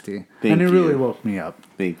tasty. Thank it you. really woke me up.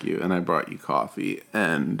 Thank you. And I brought you coffee.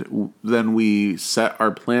 And then we set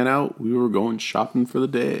our plan out. We were going shopping for the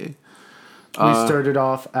day. We started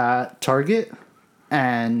off at Target,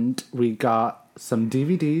 and we got some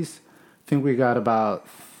DVDs. I think we got about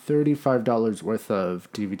 $35 worth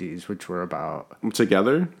of DVDs, which were about...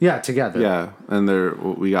 Together? Yeah, together. Yeah. And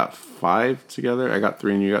we got 5 together. I got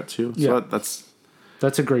 3 and you got 2. So Yeah.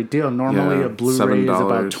 That's a great deal. Normally a Blu-ray is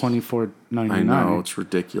about $24.99. I know, it's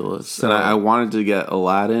ridiculous. So, and I wanted to get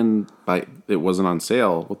Aladdin, but it wasn't on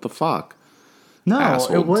sale. What the fuck? No,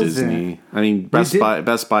 Asshole it wasn't. Disney. I mean, Best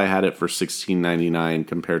Buy had it for $16.99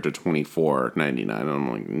 compared to $24.99.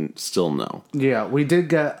 I'm like, still no. Yeah, we did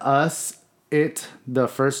get It, the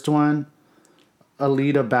first one,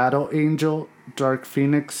 Alita Battle Angel, Dark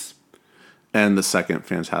Phoenix, and the second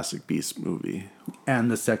Fantastic Beasts movie.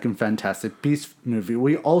 And the second Fantastic Beasts movie.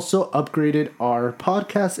 We also upgraded our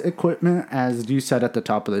podcast equipment. As you said at the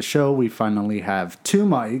top of the show, we finally have 2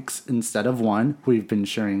 mics instead of 1. We've been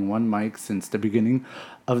sharing 1 mic since the beginning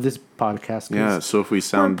of this podcast. Yeah, so if we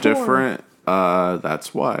sound different,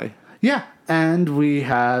 that's why. Yeah, and we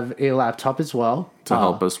have a laptop as well. To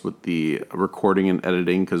help us with the recording and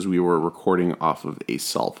editing, because we were recording off of a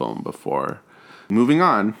cell phone before. Moving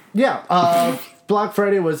on. Yeah, Black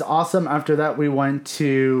Friday was awesome. After that, we went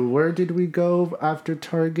to... Where did we go after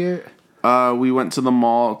Target? We went to the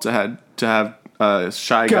mall to have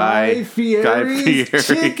Guy Fieri.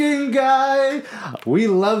 Chicken Guy. We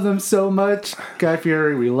love them so much. Guy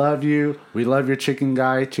Fieri, we love you. We love your Chicken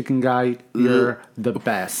Guy. Chicken Guy, you're the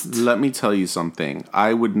best. Let me tell you something.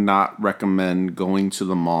 I would not recommend going to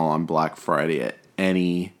the mall on Black Friday at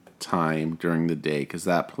any time during the day, because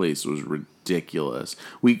that place was ridiculous.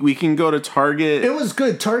 We can go to Target. It was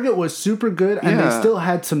good. Target was super good, and they still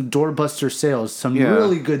had some doorbuster sales, some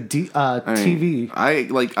really good TV.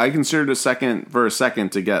 I considered a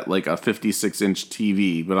second to get like a 56-inch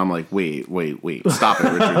TV, but I'm like, wait, stop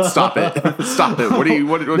it, Richard, stop it. What's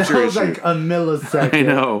your issue? That was like a millisecond. I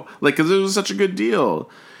know, like, because it was such a good deal.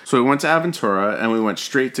 So we went to Aventura and we went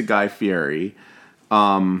straight to Guy Fieri,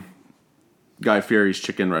 Guy Fieri's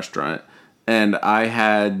chicken restaurant. And I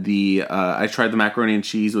had I tried the macaroni and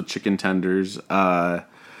cheese with chicken tenders. It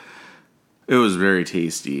was very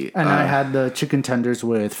tasty. And I had the chicken tenders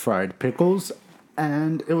with fried pickles.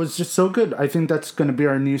 And it was just so good. I think that's going to be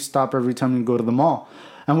our new stop every time we go to the mall.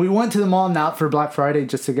 And we went to the mall not for Black Friday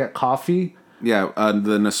just to get coffee.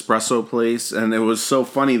 the Nespresso place, and it was so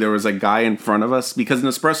funny. There was a guy in front of us because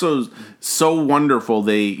Nespresso's so wonderful.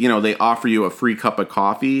 They offer you a free cup of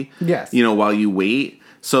coffee. Yes. While you wait.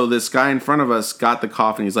 So this guy in front of us got the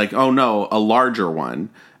coffee, and he's like, "Oh no, a larger one."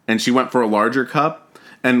 And she went for a larger cup.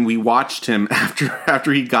 And we watched him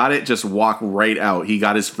after he got it just walk right out. He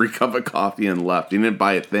got his free cup of coffee and left. He didn't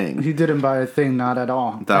buy a thing. He didn't buy a thing, not at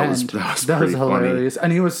all. That was hilarious. Funny.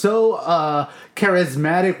 And he was so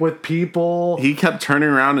charismatic with people. He kept turning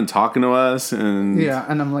around and talking to us. And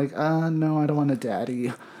and I'm like, no, I don't want a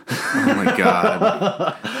daddy. Oh my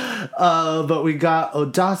God. But we got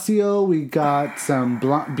Audacio. We got some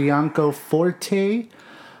Bianco Forte.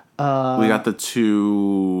 We got the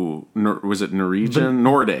two, was it Norwegian?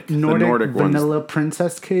 Nordic Nordic ones. Vanilla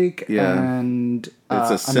princess cake and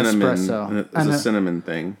it's a cinnamon. espresso. It's a cinnamon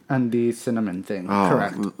thing. And the cinnamon thing,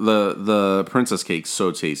 correct. The princess cake's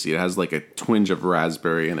so tasty. It has like a twinge of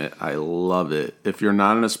raspberry in it. I love it. If you're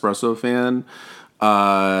not an espresso fan,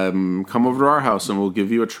 come over to our house and we'll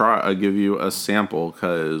give you a try. I'll give you a sample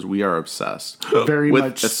because we are obsessed. Very with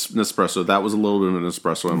much Nespresso. That was a little bit of an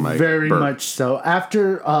espresso in my Very burp. much so.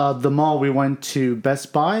 After the mall, we went to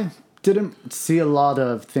Best Buy. Didn't see a lot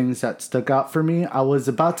of things that stuck out for me. I was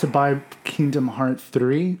about to buy Kingdom Hearts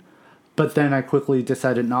 3, but then I quickly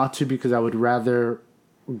decided not to because I would rather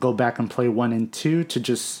go back and play 1 and 2 to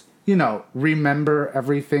just, remember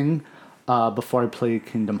everything before I play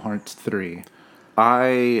Kingdom Hearts 3.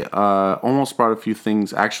 I almost bought a few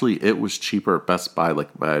things. Actually, it was cheaper at Best Buy,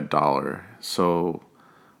 like by $1. So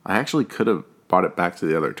I actually could have bought it back to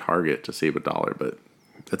the other Target to save $1, but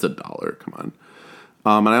it's $1. Come on.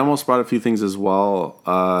 And I almost bought a few things as well.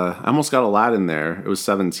 I almost got Aladdin there. It was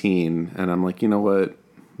 $17, and I'm like, you know what?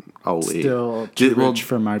 I'll wait. Still too rich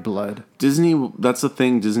for my blood. Disney. That's the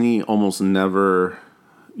thing. Disney almost never,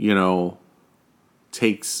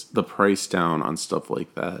 takes the price down on stuff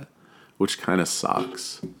like that, which kind of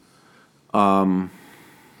sucks. All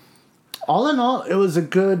in all, it was a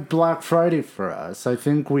good Black Friday for us. I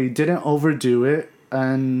think we didn't overdo it,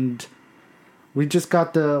 and we just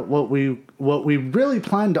got what we really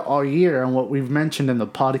planned all year, and what we've mentioned in the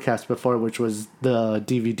podcast before, which was the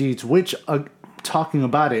DVDs. Which, talking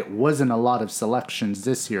about it, wasn't a lot of selections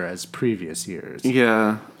this year as previous years.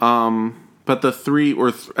 Yeah, but the three,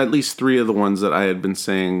 or at least three of the ones that I had been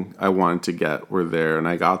saying I wanted to get were there, and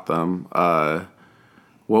I got them.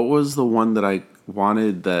 What was the one that I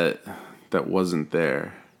wanted that wasn't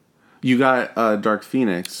there? You got Dark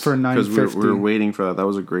Phoenix for $9.50 because we were waiting for that. That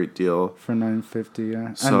was a great deal for $9.50.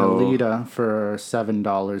 Yeah, so, and Alita for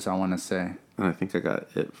 $7. I want to say. And I think I got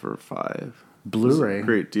it for $5. Blu-ray, it was a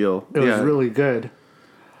great deal. It was really good.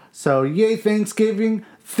 So yay Thanksgiving!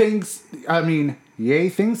 Yay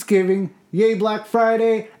Thanksgiving! Yay Black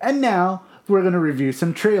Friday! And now we're gonna review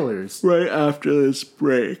some trailers right after this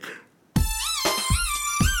break.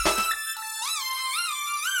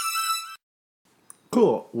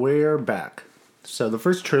 Cool, we're back. So the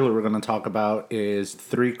first trailer we're going to talk about is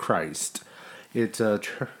Three Christ. It's a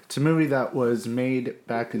movie that was made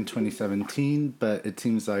back in 2017, but it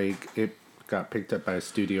seems like it got picked up by a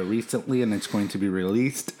studio recently, and it's going to be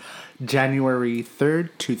released January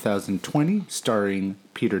 3rd, 2020, starring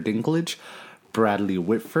Peter Dinklage, Bradley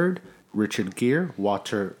Whitford, Richard Gere,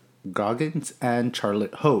 Walter Goggins, and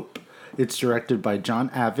Charlotte Hope. It's directed by John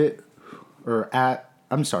Avett,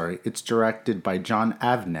 it's directed by John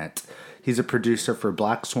Avnet. He's a producer for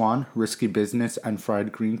Black Swan, Risky Business, and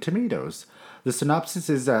Fried Green Tomatoes. The synopsis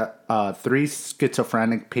is that three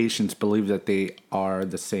schizophrenic patients believe that they are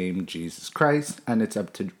the same Jesus Christ, and it's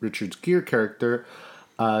up to Richard Gere character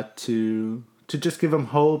to just give them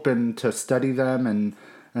hope and to study them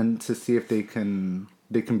and to see if they can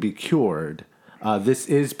be cured. This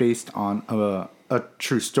is based on a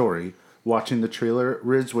true story. Watching the trailer,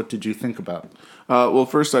 Riz, what did you think about? Well,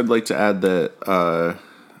 first I'd like to add that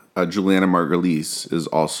Juliana Margulies is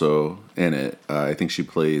also in it. I think she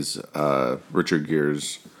plays Richard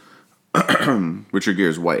Gere's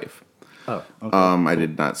wife. Oh, okay. I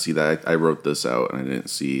did not see that. I wrote this out, and I didn't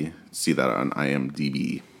see that on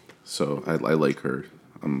IMDb. So I like her.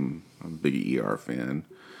 I'm a big ER fan.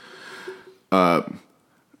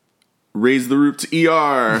 Raise the roof to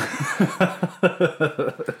ER.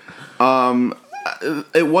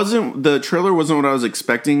 The trailer wasn't what I was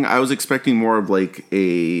expecting. I was expecting more of like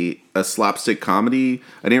a slapstick comedy.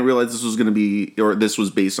 I didn't realize this was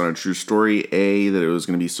based on a true story. That it was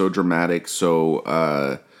going to be so dramatic,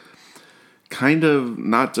 so kind of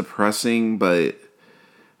not depressing, but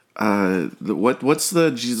What's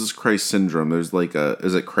the Jesus Christ syndrome? There's like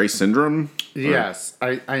is it Christ syndrome? Yes,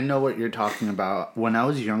 I know what you're talking about. When I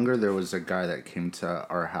was younger, there was a guy that came to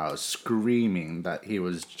our house screaming that he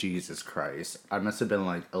was Jesus Christ. I must have been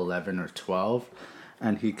like 11 or 12,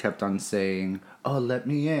 and he kept on saying, "Oh, let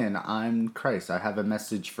me in. I'm Christ. I have a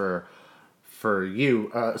message for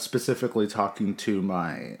you." Specifically talking to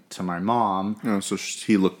my mom. Oh, so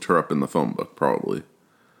he looked her up in the phone book, probably.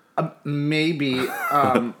 Maybe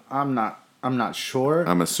I'm not sure.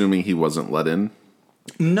 I'm assuming he wasn't let in.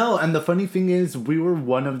 No, and the funny thing is, we were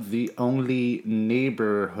one of the only we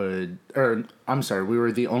were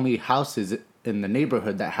the only houses in the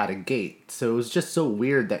neighborhood that had a gate. So it was just so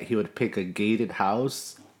weird that he would pick a gated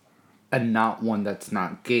house and not one that's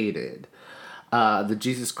not gated. The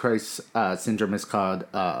Jesus Christ syndrome is called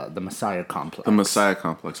the Messiah complex. The Messiah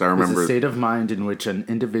complex. I remember. It's a state of mind in which an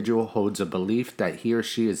individual holds a belief that he or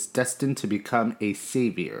she is destined to become a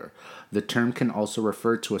savior. The term can also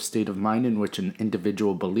refer to a state of mind in which an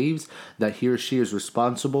individual believes that he or she is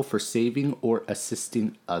responsible for saving or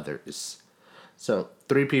assisting others. So,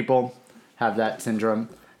 3 people have that syndrome,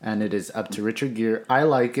 and it is up to Richard Gere. I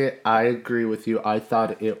like it. I agree with you. I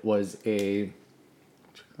thought it was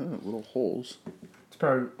little holes. It's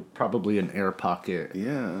probably an air pocket.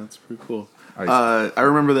 Yeah, that's pretty cool. I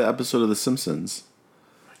remember the episode of The Simpsons.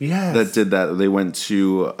 Yes. That did that. They went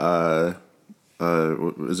to,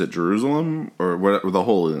 is it Jerusalem? Or what? The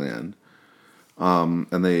Holy Land.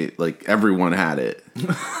 And they, like, everyone had it.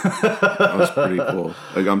 That was pretty cool.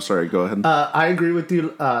 Like, I'm sorry, go ahead. I agree with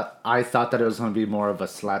you. I thought that it was going to be more of a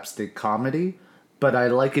slapstick comedy, but I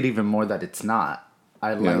like it even more that it's not.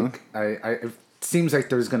 It seems like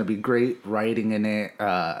there's going to be great writing in it,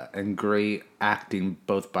 and great acting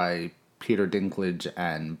both by Peter Dinklage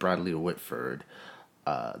and Bradley Whitford.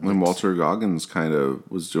 And Walter Goggins kind of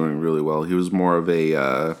was doing really well. He was more of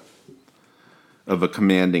a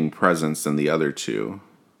commanding presence than the other two.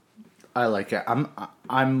 I like it.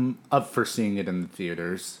 I'm up for seeing it in the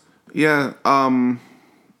theaters. Yeah,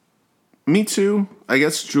 me too. I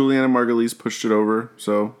guess Juliana Margulies pushed it over,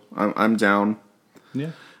 so I'm down. Yeah.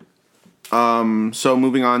 So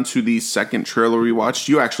moving on to the second trailer we watched.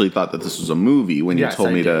 You actually thought that this was a movie when you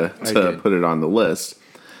told me to put it on the list.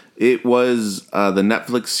 It was the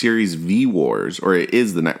Netflix series V-Wars, or it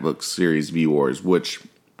is the Netflix series V-Wars, which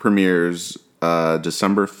premieres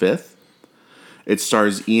December 5th. It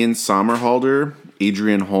stars Ian Somerhalder,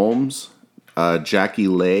 Adrian Holmes, Jackie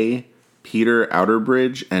Leigh, Peter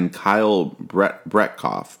Outerbridge, and Kyle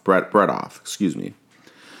Bretoff. Excuse me.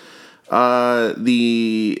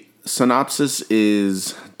 The synopsis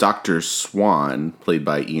is Dr. Swan, played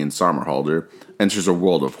by Ian Somerhalder, enters a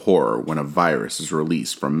world of horror when a virus is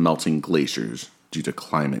released from melting glaciers due to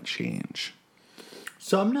climate change.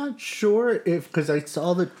 So I'm not sure if, because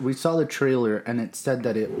we saw the trailer and it said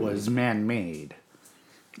that it was man-made.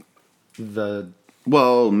 The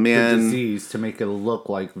disease to make it look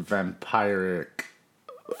like vampiric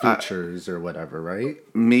features or whatever, right?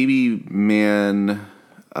 Maybe man,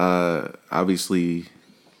 obviously.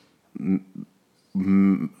 How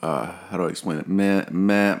do I explain it?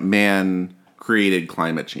 Man created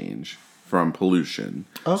climate change from pollution.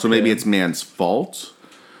 Okay. So maybe it's man's fault,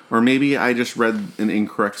 or maybe I just read an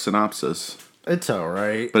incorrect synopsis. It's all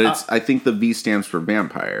right. But I think the V stands for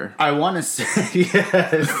vampire. I want to say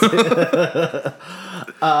yes.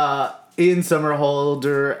 Ian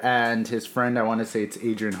Somerhalder and his friend, I want to say it's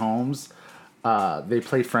Adrian Holmes. They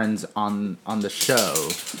play friends on the show.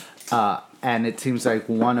 And it seems like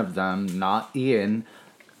one of them, not Ian,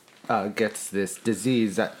 gets this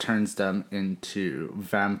disease that turns them into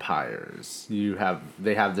vampires.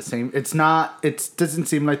 They have the same. It doesn't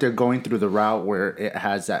seem like they're going through the route where it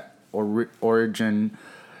has that origin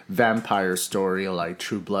vampire story like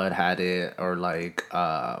True Blood had it, or like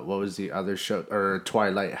what was the other show, or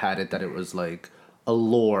Twilight had it, that it was like a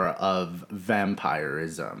lore of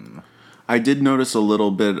vampirism. I did notice a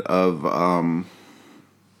little bit of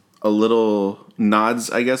a little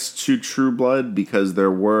nods, I guess, to True Blood, because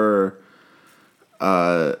there were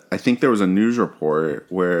I think there was a news report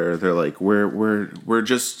where they're like, we're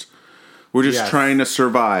just yes. trying to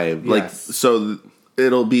survive. Yes. Like, so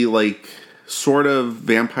it'll be like sort of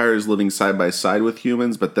vampires living side by side with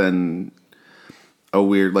humans, but then a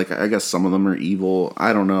weird, like, I guess some of them are evil.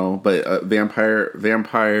 I don't know, but Vampire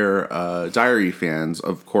Diary fans,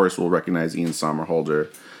 of course, will recognize Ian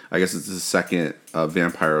Somerhalder. I guess it's his second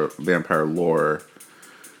vampire lore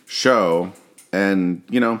show, and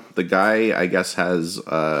you know, the guy, I guess, has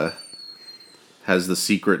the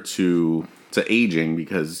secret to aging,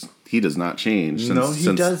 because he does not change since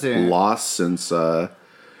doesn't. Lost, since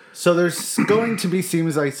So there's going to be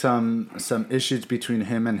seems like some issues between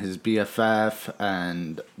him and his BFF,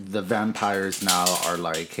 and the vampires now are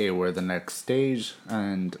like, hey, we're the next stage,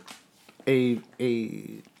 and a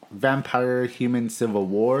vampire human civil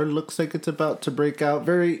war looks like it's about to break out.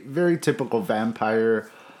 Very typical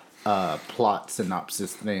vampire plot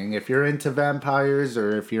synopsis thing. If you're into vampires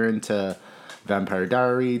or if you're into Vampire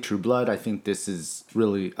Diary, True Blood, I think this is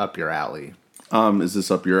really up your alley. Is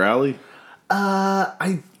this up your alley?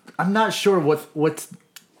 I'm not sure what's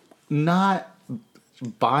not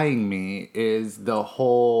buying me is the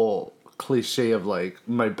whole cliche of like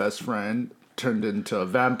my best friend turned into a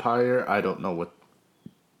vampire. I don't know what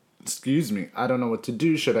to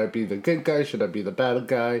do. Should I be the good guy? Should I be the bad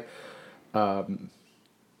guy? I'm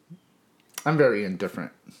very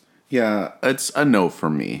indifferent. Yeah, it's a no for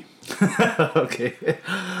me. Okay.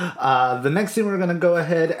 The next thing we're going to go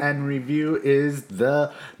ahead and review is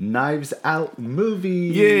the Knives Out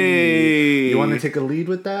movie. Yay! You want to take a lead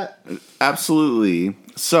with that? Absolutely.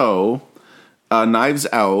 So, Knives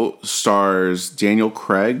Out stars Daniel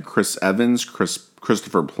Craig, Chris Evans,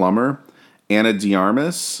 Christopher Plummer, Anna de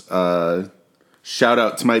Armas. Shout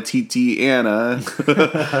out to my TT Anna.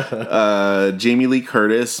 Jamie Lee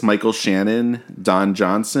Curtis, Michael Shannon, Don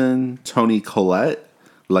Johnson, Toni Collette,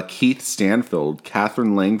 Lakeith Stanfield,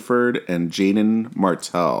 Catherine Langford, and Jaden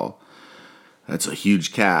Martell. That's a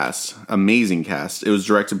huge cast. Amazing cast. It was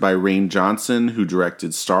directed by Rian Johnson, who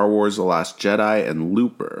directed Star Wars: The Last Jedi and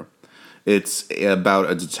Looper. It's about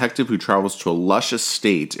a detective who travels to a lush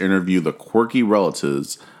estate to interview the quirky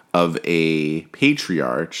relatives of a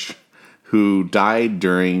patriarch who died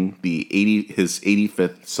during his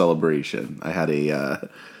 85th celebration. I had a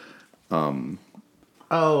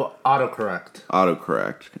autocorrect.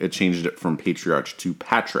 Autocorrect. It changed it from patriarch to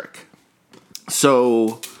Patrick.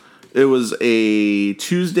 So it was a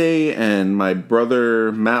Tuesday, and my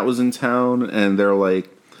brother Matt was in town, and they're like,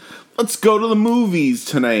 "Let's go to the movies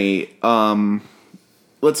tonight.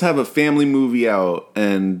 Let's have a family movie out."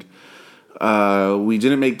 And we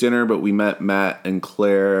didn't make dinner, but we met Matt and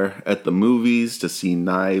Claire at the movies to see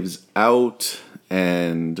Knives Out,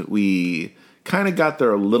 and we kind of got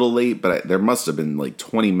there a little late, but there must have been like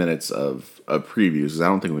 20 minutes of previews. I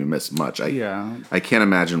don't think we missed much. I can't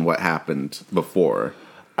imagine what happened before.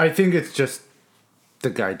 I think it's just the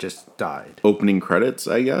guy just died. Opening credits,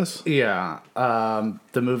 I guess? Yeah.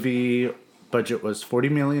 The movie budget was $40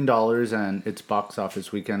 million, and its box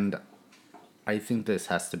office weekend, I think this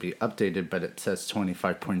has to be updated, but it says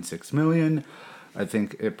 $25.6 million. I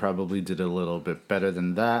think it probably did a little bit better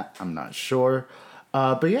than that. I'm not sure.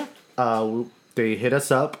 But yeah, they hit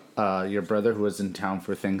us up. Your brother, who was in town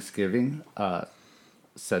for Thanksgiving,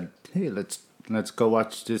 said, "Hey, let's go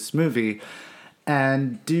watch this movie."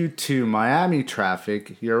 And due to Miami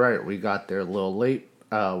traffic, you're right, we got there a little late.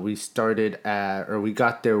 We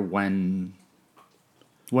got there when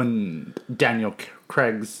Daniel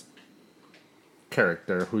Craig's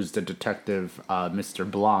character, who's the detective, Mr.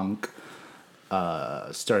 Blanc,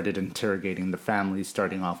 started interrogating the family,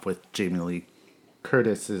 starting off with Jamie Lee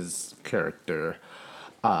Curtis's character.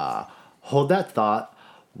 Hold that thought.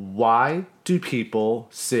 Why do people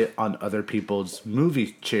sit on other people's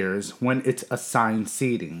movie chairs when it's assigned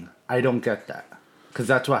seating? I don't get that. Because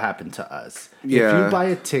that's what happened to us. Yeah. If you buy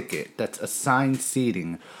a ticket that's assigned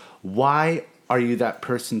seating, why are you that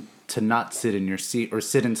person to not sit in your seat or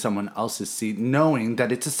sit in someone else's seat knowing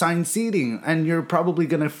that it's assigned seating and you're probably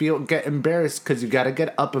going to get embarrassed because you got to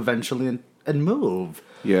get up eventually and move?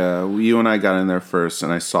 Yeah, you and I got in there first,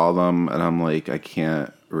 and I saw them, and I'm like, I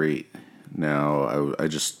can't right now. I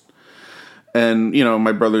just... And,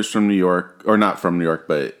 my brother's from New York, or not from New York,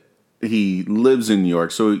 but he lives in New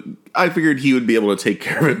York, so I figured he would be able to take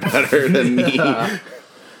care of it better than me.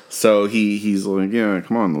 So he's like, yeah,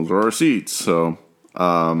 come on, those are our seats. So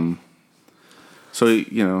yeah,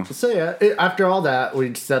 after all that,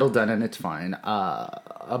 we settled down and it's fine.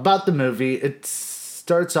 About the movie, it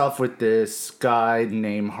starts off with this guy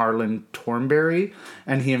named Harlan Thornberry,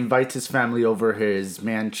 and he invites his family over his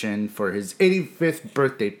mansion for his 85th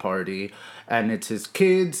birthday party. And it's his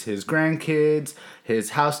kids, his grandkids, his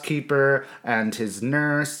housekeeper, and his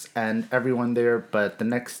nurse, and everyone there. But the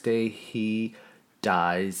next day, he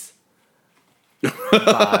dies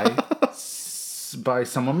by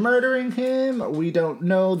someone murdering him. We don't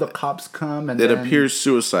know. The cops come, and it appears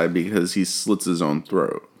suicide because he slits his own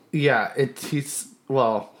throat. Yeah, at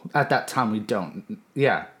that time we don't.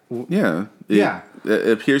 Yeah. Yeah. It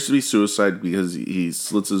appears to be suicide because he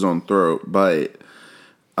slits his own throat, but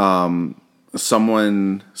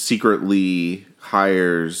someone secretly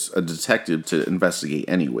hires a detective to investigate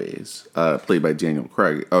anyways, played by Daniel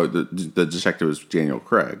Craig. Oh, the detective is Daniel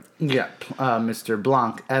Craig. Yeah, Mr.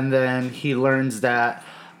 Blanc. And then he learns that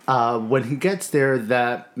when he gets there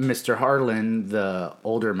that Mr. Harlan, the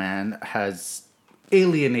older man, has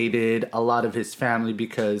alienated a lot of his family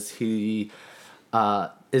because he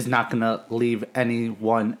is not going to leave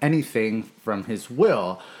anyone anything from his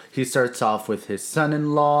will. He starts off with his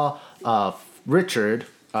son-in-law, Richard,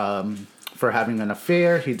 for having an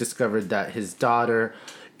affair. He discovered that his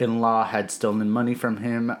daughter-in-law had stolen money from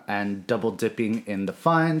him and double dipping in the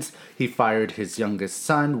funds. He fired his youngest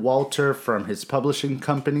son, Walter, from his publishing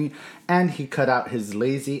company, and he cut out his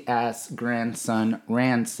lazy-ass grandson,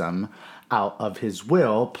 Ransom, out of his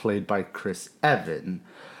will, played by Chris Evans.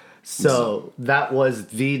 So that was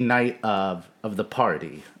the night of the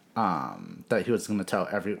party that he was going to tell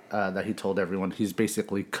that he told everyone he's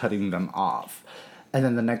basically cutting them off. And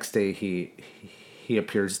then the next day he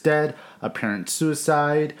appears dead, apparent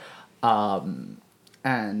suicide, and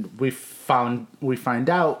we find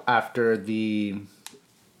out after the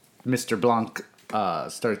Mr. Blanc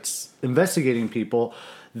starts investigating people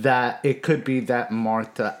that it could be that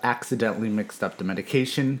Martha accidentally mixed up the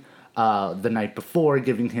medication the night before,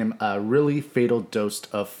 giving him a really fatal dose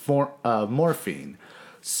of morphine.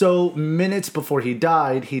 So minutes before he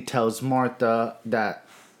died, he tells Martha that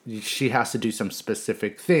she has to do some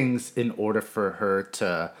specific things in order for her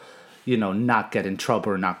to, not get in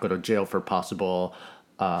trouble or not go to jail for possible,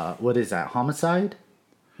 what is that, homicide?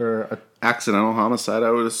 Or accidental homicide,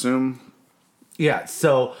 I would assume. Yeah,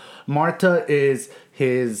 so Martha is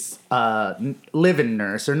his live-in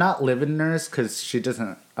nurse, or not live-in nurse, because she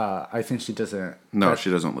doesn't, I think she doesn't. No,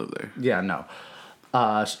 she doesn't live there. Yeah, no.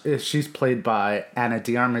 She's played by Ana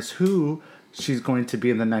de Armas, who she's going to be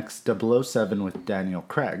in the next 007 with Daniel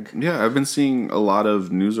Craig. Yeah, I've been seeing a lot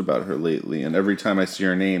of news about her lately, and every time I see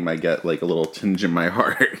her name, I get like a little tinge in my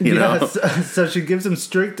heart, you know? So she gives him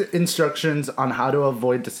strict instructions on how to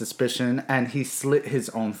avoid the suspicion, and he slit his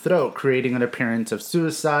own throat, creating an appearance of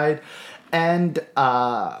suicide, and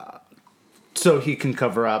so he can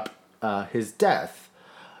cover up his death.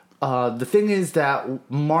 The thing is that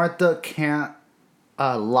Martha can't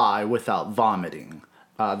lie without vomiting.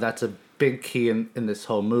 That's a big key in this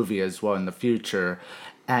whole movie as well in the future,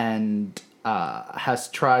 and has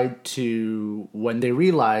tried to, when they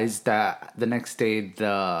realize that the next day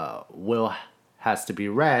the will has to be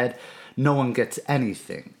read, no one gets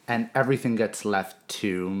anything, and everything gets left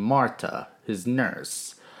to Martha, his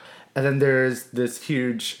nurse. And then there's this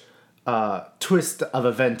huge twist of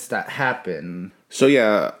events that happen. So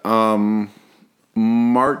yeah,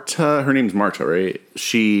 Marta, her name's Marta, right?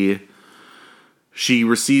 She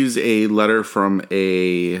receives a letter from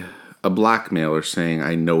a blackmailer saying,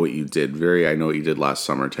 I know what you did. I know what you did last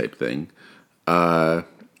summer type thing.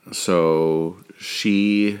 So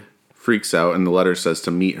she freaks out, and the letter says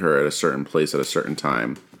to meet her at a certain place at a certain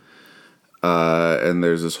time. And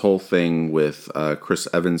there's this whole thing with Chris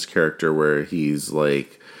Evans' character where he's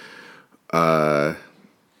like,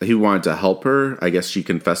 he wanted to help her. I guess she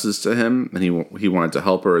confesses to him, and he wanted to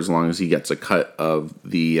help her as long as he gets a cut of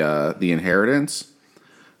the inheritance.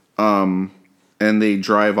 And they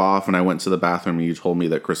drive off, and I went to the bathroom, and you told me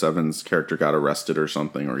that Chris Evans' character got arrested or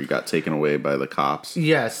something, or he got taken away by the cops.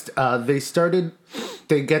 Yes,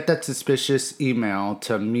 they get that suspicious email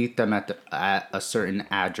to meet them at a certain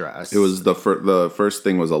address. It was the first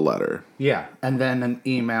thing was a letter. Yeah, and then an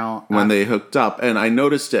email. When they hooked up, and I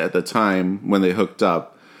noticed it at the time when they hooked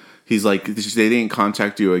up, he's like, they didn't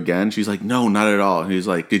contact you again? She's like, no, not at all. And he's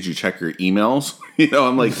like, did you check your emails?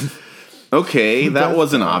 I'm like... Okay, that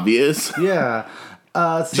wasn't obvious. Yeah.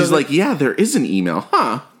 She's like, yeah, there is an email,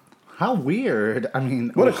 huh? How weird. I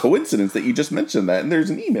mean... What a coincidence that you just mentioned that and there's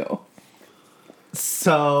an email.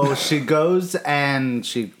 So she goes and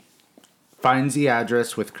she finds the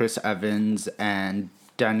address with Chris Evans and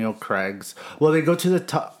Daniel Craig's. Well, they go to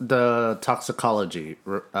the toxicology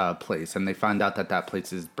place, and they find out that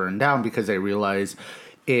place is burned down because they realize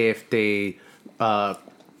if they...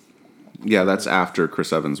 Yeah, that's after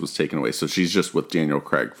Chris Evans was taken away. So she's just with Daniel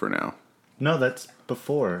Craig for now. No, that's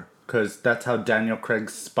before. Because that's how Daniel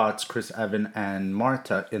Craig spots Chris Evans and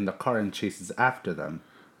Martha in the car and chases after them.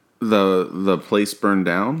 The place burned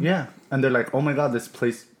down? Yeah. And they're like, oh my god, this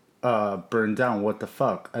place burned down. What the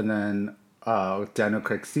fuck? And then Daniel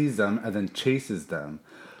Craig sees them and then chases them.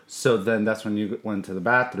 So then that's when you went to the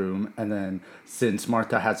bathroom. And then since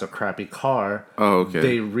Martha has a crappy car, oh, okay,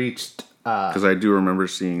 they reached... because I do remember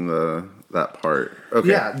seeing the that part. Okay.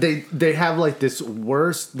 Yeah, they have like this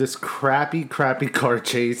crappy car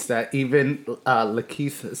chase that even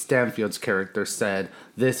Lakeith Stanfield's character said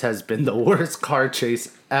this has been the worst car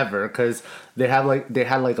chase ever because they had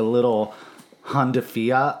like a little Honda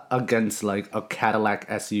Fiat against like a Cadillac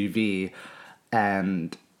SUV,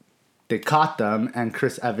 and they caught them, and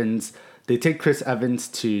they take Chris Evans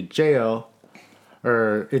to jail.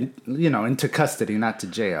 Or, into custody, not to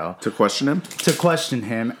jail. To question him? To question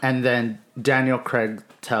him. And then Daniel Craig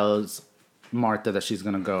tells Martha that he's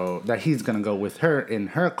going to go with her in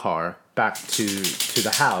her car back to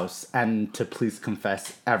the house and to please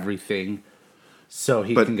confess everything so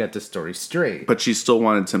he can get the story straight. But she still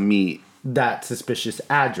wanted to meet that suspicious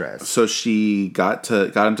address. So she got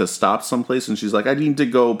him to stop someplace, and she's like, I need to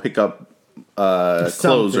go pick up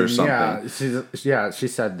clothes or something. She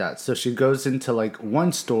said that. So she goes into like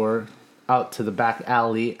one store out to the back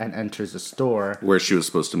alley and enters a store where she was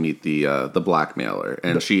supposed to meet the blackmailer.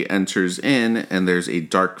 And she enters in, and there's a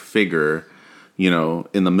dark figure, in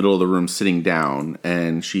the middle of the room sitting down,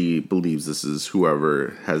 and she believes this is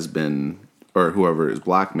whoever has been or whoever is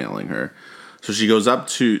blackmailing her. So she goes up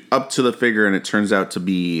to the figure, and it turns out to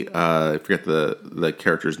be I forget the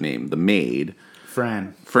character's name, the maid.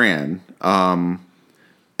 Fran.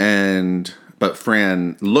 But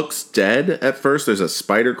Fran looks dead at first. There's a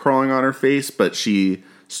spider crawling on her face, but she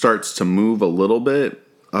starts to move a little bit.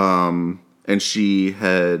 And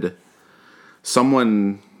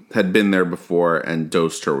someone had been there before and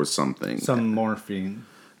dosed her with something. Some morphine.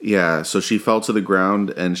 Yeah, so she fell to the ground,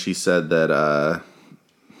 and she said that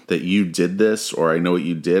you did this, or I know what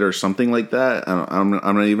you did, or something like that. I'm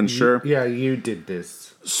not even sure. Yeah, you did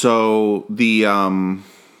this. So the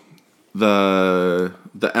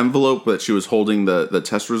envelope that she was holding the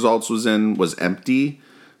test results was in was empty.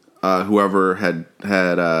 Whoever had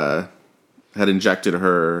injected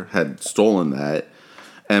her had stolen that,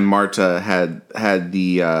 and Marta had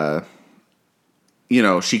the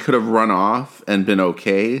she could have run off and been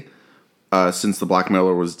okay since the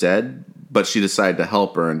blackmailer was dead, but she decided to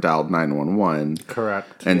help her and dialed 911.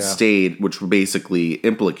 Correct. And stayed, which basically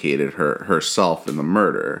implicated herself in the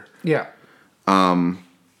murder. Yeah.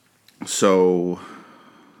 So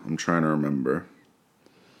I'm trying to remember.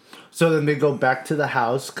 So then they go back to the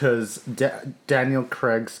house because Daniel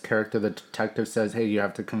Craig's character, the detective, says, hey, you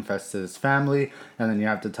have to confess to this family, and then you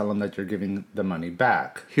have to tell them that you're giving the money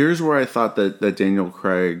back. Here's where I thought that Daniel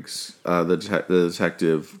Craig's, the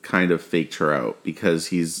detective, kind of faked her out, because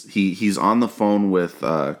he's on the phone with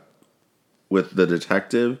the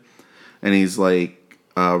detective, and he's like,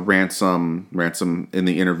 Ransom in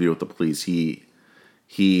the interview with the police, he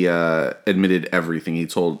admitted everything. He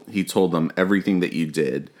told them everything that you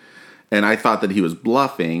did. And I thought that he was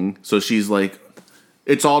bluffing. So she's like,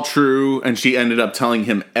 it's all true. And she ended up telling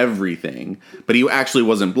him everything. But he actually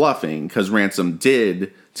wasn't bluffing, because Ransom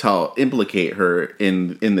did implicate her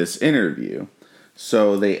in this interview.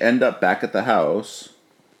 So they end up back at the house.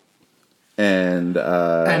 And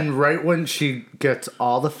right when she gets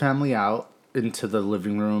all the family out into the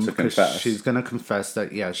living room, to confess, she's going to confess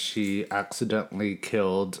that, she accidentally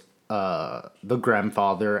killed the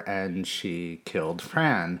grandfather and she killed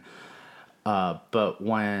Fran. But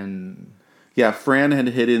when... Yeah, Fran had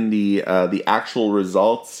hidden the actual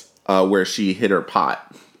results where she hid her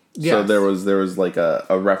pot. Yes. So there was like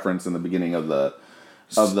a reference in the beginning of the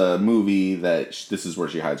movie that this is where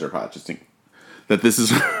she hides her pot. That this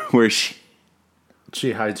is where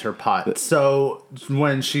she hides her pot. So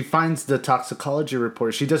when she finds the toxicology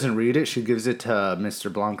report, she doesn't read it. She gives it to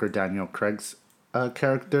Mr. Blanc, or Daniel Craig's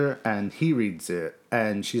character, and he reads it.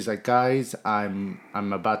 And she's like, guys, I'm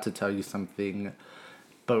about to tell you something.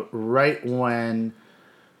 But right when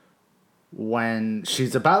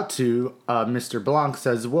she's about to, Mr. Blanc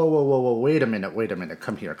says, whoa, wait a minute,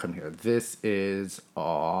 come here. This is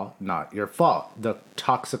all not your fault. The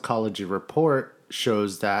toxicology report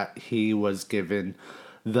shows that he was given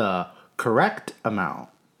the correct amount,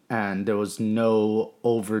 and there was no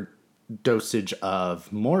overdosage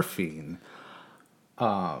of morphine.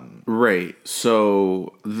 Right.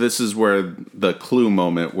 So this is where the clue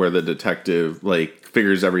moment where the detective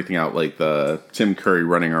figures everything out, like the Tim Curry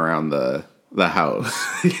running around the house.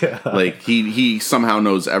 Yeah. He somehow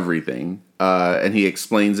knows everything. And he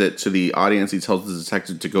explains it to the audience. He tells the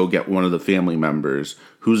detective to go get one of the family members.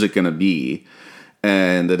 Who's it going to be?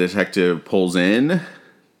 And the detective pulls in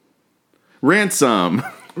Ransom.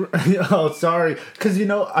 Oh, sorry. Because,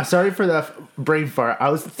 sorry for that brain fart. I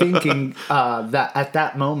was thinking that at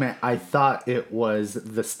that moment, I thought it was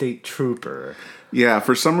the state trooper. Yeah,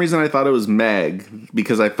 for some reason I thought it was Meg,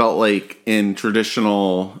 because I felt like in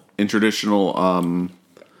traditional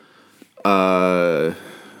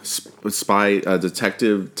spy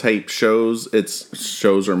detective type shows, it's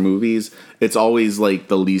shows or movies, it's always like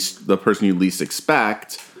the person you least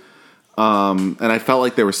expect. And I felt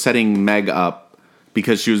like they were setting Meg up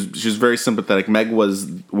because she was very sympathetic. Meg was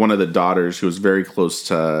one of the daughters who was very close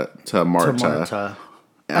to Marta.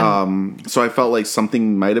 So I felt like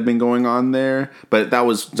something might have been going on there, but that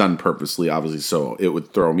was done purposely, obviously, so it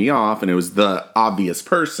would throw me off, and it was the obvious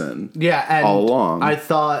person. Yeah, and all along. I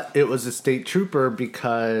thought it was a state trooper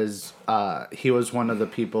because he was one of the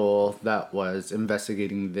people that was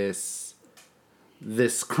investigating this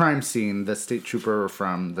crime scene. The state trooper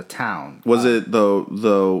from the town. Was it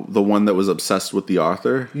the one that was obsessed with the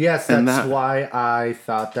author? Yes, that's why I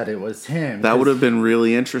thought that it was him. That would have been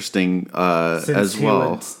really interesting as well.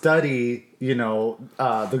 He would study,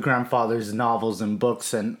 the grandfather's novels and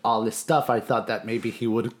books and all this stuff. I thought that maybe he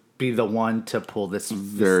would be the one to pull this.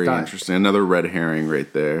 Very interesting. Another red herring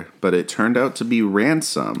right there. But it turned out to be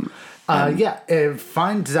Ransom. It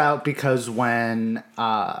finds out because when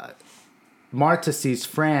Marta sees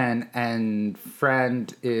Fran and Fran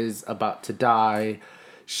is about to die,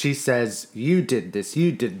 she says, you did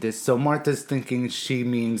this. So Marta's thinking she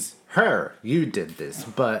means her. You did this.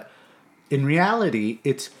 But in reality,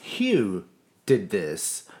 it's Hugh did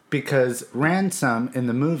this because Ransom in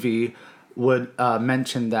the movie would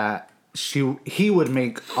mention that he would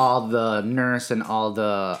make all the nurse and all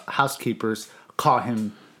the housekeepers call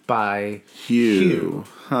him by Hugh.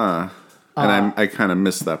 Huh. And I kind of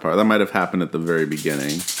missed that part. That might have happened at the very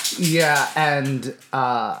beginning. Yeah, and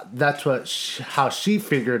that's how she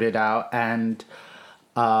figured it out. And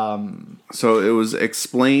so it was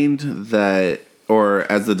explained that,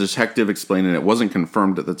 or as the detective explained it, it wasn't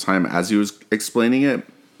confirmed at the time as he was explaining it,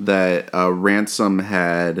 that Ransom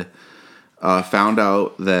had found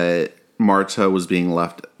out that Marta was being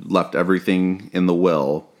left everything in the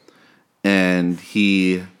will, and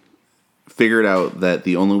he figured out that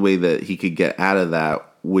the only way that he could get out of that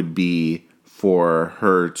would be for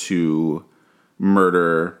her to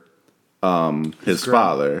murder his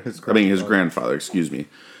grandfather, excuse me.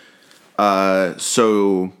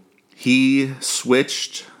 So he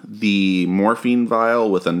switched the morphine vial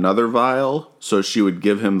with another vial so she would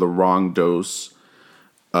give him the wrong dose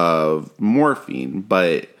of morphine,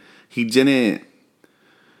 but he didn't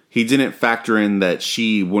factor in that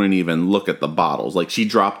she wouldn't even look at the bottles. Like, she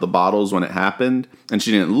dropped the bottles when it happened, and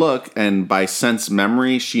she didn't look, and by sense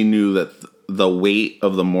memory, she knew that the weight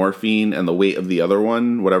of the morphine and the weight of the other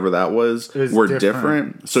one, whatever that was were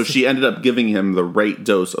different. So she ended up giving him the right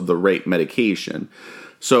dose of the right medication.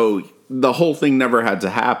 So the whole thing never had to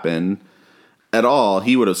happen at all.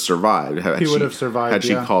 He would have survived. Had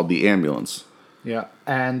she called the ambulance. Yeah,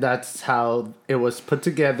 and that's how it was put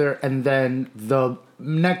together. And then the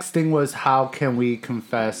next thing was, how can we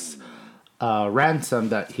confess Ransom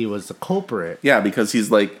that he was the culprit? Yeah, because he's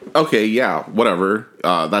like, okay, yeah, whatever.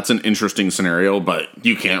 That's an interesting scenario, but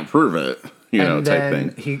you can't prove it,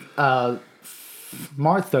 type thing.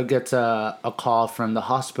 Martha gets a call from the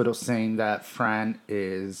hospital saying that Fran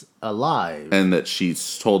is alive. And that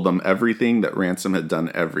she's told them everything, that Ransom had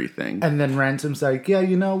done everything. And then Ransom's like, yeah,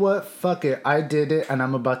 you know what? Fuck it. I did it, and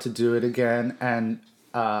I'm about to do it again. And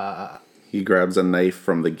he grabs a knife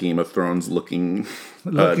from the Game of Thrones looking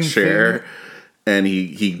chair, thing. And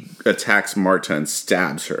he attacks Marta and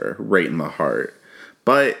stabs her right in the heart.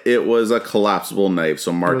 But it was a collapsible knife,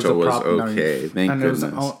 so Marta was okay. Knife. Thank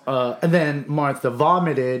goodness. And then Martha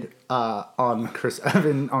vomited on Chris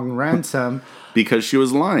Evans, on Ransom. Because she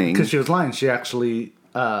was lying. She actually,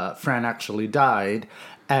 Fran actually died,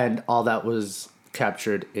 and all that was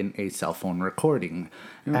captured in a cell phone recording.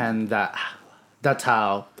 Yeah. And that's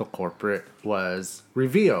how the culprit was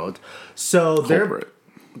revealed. So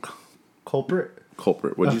Culprit?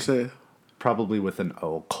 Culprit. What'd you say? Probably with an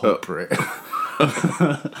O. Culprit. Oh.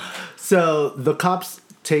 So the cops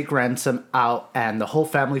take Ransom out, and the whole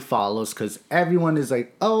family follows because everyone is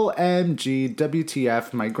like, OMG,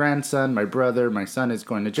 WTF, my grandson, my brother, my son is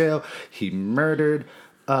going to jail. He murdered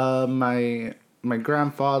my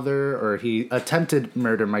grandfather, or he attempted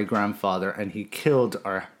murder my grandfather, and he killed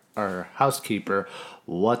our housekeeper.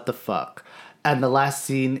 What the fuck? And the last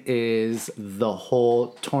scene is the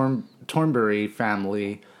whole Thornberry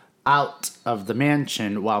family out of the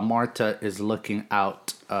mansion while Marta is looking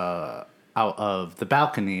out of the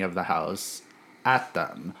balcony of the house at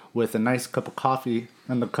them with a nice cup of coffee,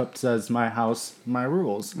 and the cup says, "My house, my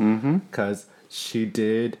rules," because she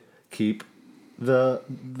did keep the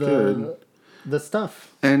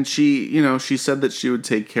stuff. And she said that she would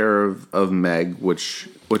take care of Meg, which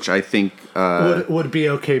I think would be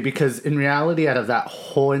okay, because in reality, out of that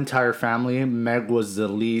whole entire family, Meg was the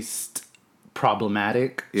least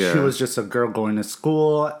problematic. Yeah. She was just a girl going to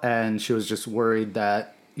school, and she was just worried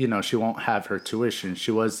that, you know, she won't have her tuition.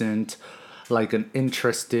 She wasn't like an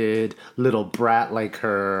interested little brat like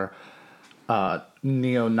her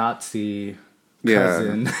neo-Nazi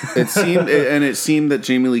cousin. It seemed that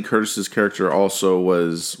Jamie Lee Curtis's character also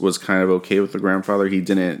was kind of okay with the grandfather. He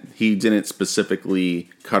didn't specifically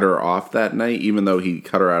cut her off that night, even though he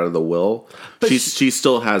cut her out of the will. But she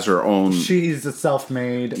still has her own. She's a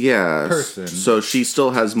self-made person, so she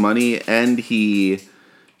still has money, and he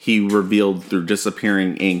revealed through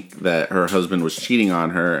disappearing ink that her husband was cheating on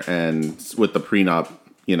her, and with the prenup,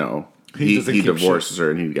 you know, he divorces her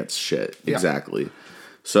and he gets shit. Yeah. Exactly.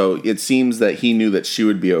 So it seems that he knew that she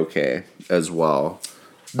would be okay as well.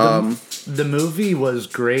 The movie was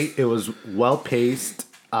great. It was well paced.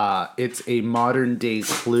 It's a modern day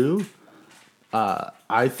Clue.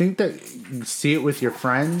 I think that you see it with your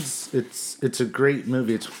friends. It's a great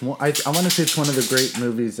movie. I want to say it's one of the great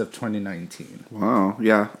movies of 2019. Wow,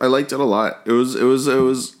 yeah, I liked it a lot. It was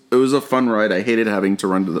a fun ride. I hated having to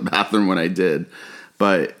run to the bathroom when I did,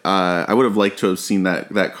 but I would have liked to have seen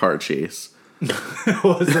that car chase.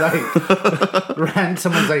 Was it like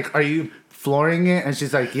someone's like, "Are you flooring it?" And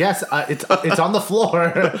she's like, "Yes, it's on the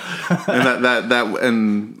floor." And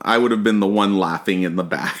and I would have been the one laughing in the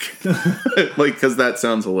back, like, because that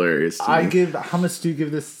sounds hilarious. How much do you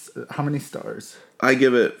give this? How many stars? I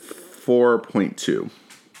give it 4.2.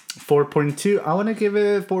 4.2. I want to give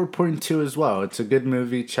it 4.2 as well. It's a good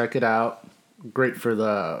movie. Check it out. Great for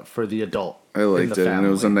the adult. I liked it, and it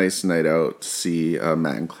was a nice night out to see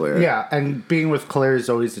Matt and Claire. Yeah, and being with Claire is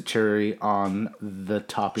always a cherry on the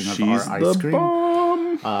topping of our ice cream.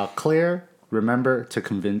 Bomb. Claire, remember to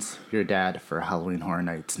convince your dad for Halloween Horror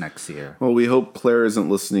Nights next year. Well, we hope Claire isn't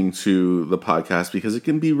listening to the podcast because it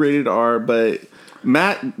can be rated R, but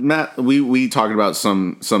Matt, we talked about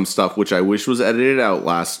some stuff which I wish was edited out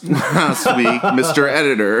last week, Mr.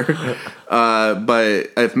 Editor.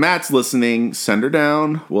 But if Matt's listening, send her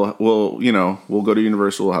down. We'll go to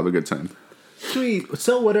Universal. We'll have a good time. Sweet.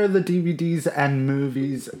 So, what are the DVDs and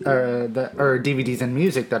movies, or DVDs and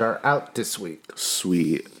music that are out this week?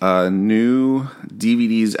 Sweet. New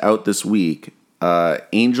DVDs out this week.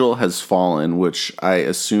 Angel Has Fallen, which I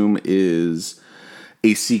assume is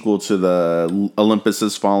a sequel to the Olympus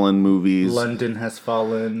Has Fallen movies. London Has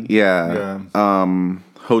Fallen. Yeah.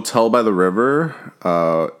 Hotel by the River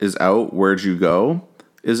is out. Where'd You Go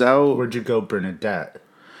is out. Where'd You Go, Bernadette?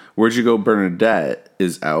 Where'd You Go, Bernadette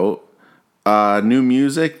is out. New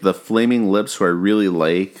music, The Flaming Lips, who I really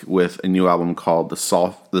like, with a new album called The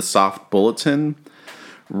Soft Bulletin.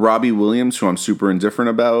 Robbie Williams, who I'm super indifferent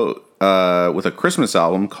about, with a Christmas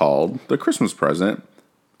album called The Christmas Present.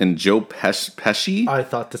 And Joe Pesci? I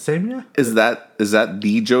thought the same, yeah. Is that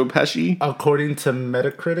the Joe Pesci? According to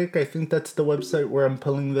Metacritic, I think that's the website where I'm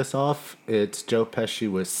pulling this off. It's Joe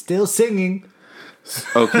Pesci was still singing.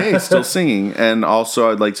 Okay, still singing. And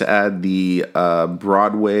also I'd like to add the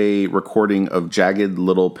Broadway recording of Jagged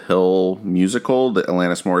Little Pill musical that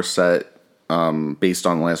Alanis Morissette, based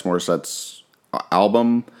on Alanis Morissette's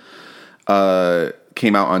album,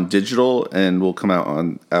 came out on digital and will come out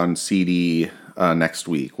on CD next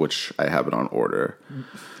week, which I have it on order.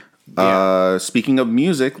 Yeah. Speaking of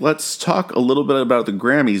music, let's talk a little bit about the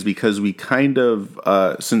Grammys, because we kind of,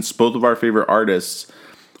 since both of our favorite artists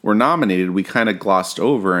were nominated, we kind of glossed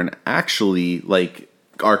over, and actually, like,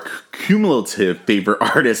 our cumulative favorite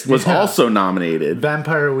artist was also nominated.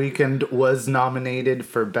 Vampire Weekend was nominated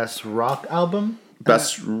for Best Rock Album.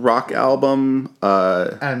 Best Rock Album,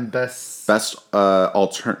 and best they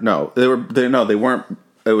weren't.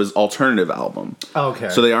 It was alternative album. Okay.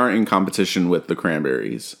 So they aren't in competition with the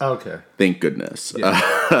Cranberries. Okay. Thank goodness.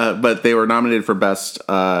 Yeah. But they were nominated for best.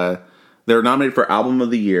 They were nominated for Album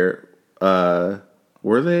of the Year.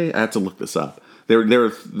 Were they? I have to look this up. They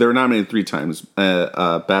were nominated 3 times.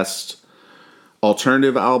 Best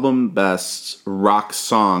alternative album, best rock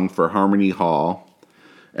song for Harmony Hall.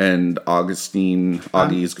 And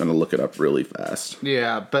Augie is going to look it up really fast.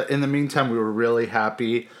 Yeah, but in the meantime, we were really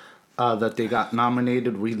happy that they got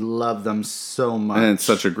nominated. We love them so much. And it's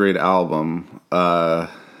such a great album. We're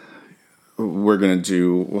going to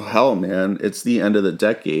do... Well, hell, man. It's the end of the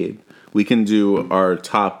decade. We can do our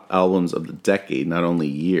top albums of the decade, not only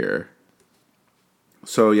year.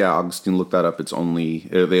 So, yeah, Augustine, look that up.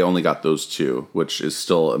 They only got those 2, which is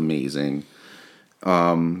still amazing.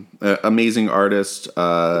 Amazing artist.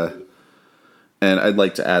 And I'd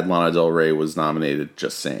like to add Lana Del Rey was nominated,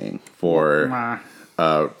 just saying, for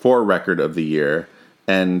Record of the Year.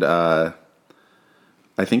 And I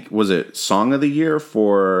think, was it Song of the Year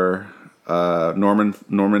for Norman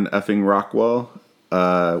effing Rockwell?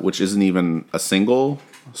 which isn't even a single.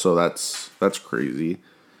 So that's crazy.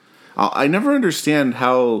 I never understand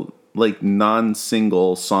how like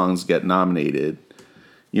non-single songs get nominated.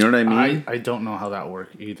 You know what I mean? I don't know how that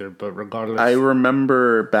works either, but regardless. I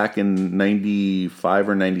remember back in 95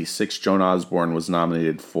 or 96, Joan Osborne was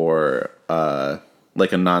nominated for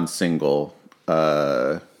like a non-single.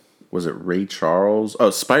 Was it Ray Charles? Oh,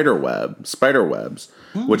 Spiderwebs,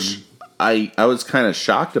 which I was kind of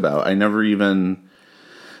shocked about. I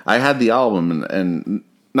had the album and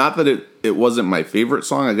not that it wasn't my favorite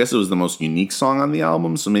song. I guess it was the most unique song on the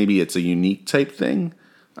album, so maybe it's a unique type thing.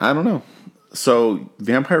 I don't know. So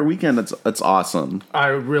Vampire Weekend, it's awesome. I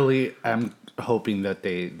really am hoping that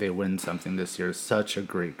they win something this year. Such a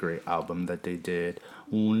great album that they did.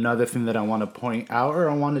 Another thing that I want to point out or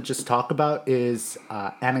I want to just talk about is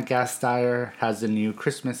Anna Gasteyer has a new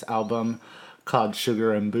Christmas album called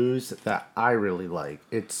Sugar and Booze that I really like.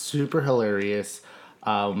 It's super hilarious.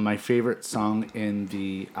 My favorite song in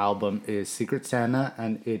the album is Secret Santa,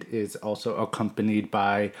 and it is also accompanied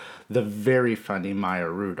by the very funny Maya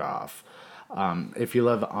Rudolph. If you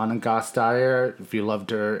love Anna Gasteyer, if you loved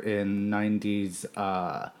her in 90s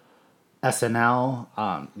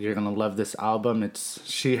SNL, you're gonna love this album.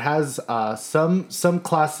 She has some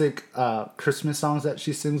classic Christmas songs that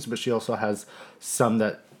she sings, but she also has some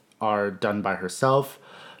that are done by herself.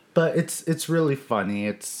 But it's really funny.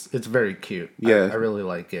 It's very cute. Yeah, I really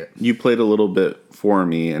like it. You played a little bit for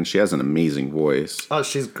me, and she has an amazing voice. Oh,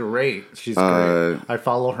 she's great. She's great. I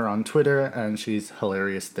follow her on Twitter, and she's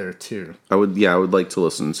hilarious there too. I would like to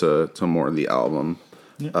listen to more of the album.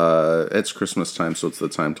 Yeah. It's Christmas time, so it's the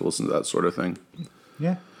time to listen to that sort of thing.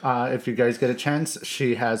 Yeah. If you guys get a chance,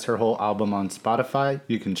 she has her whole album on Spotify.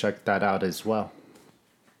 You can check that out as well.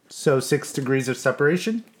 So 6 Degrees of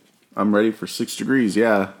Separation. I'm ready for 6 Degrees,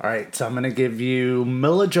 yeah. All right, so I'm going to give you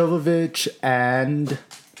Milla Jovovich and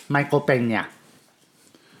Michael Peña.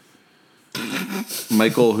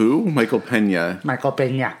 Michael who? Michael Peña. Michael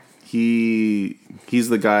Peña. He's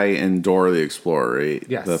the guy in Dora the Explorer, right?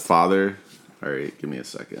 Yes. The father. All right, give me a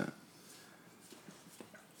second.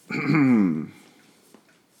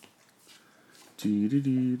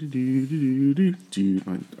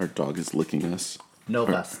 Our dog is licking us.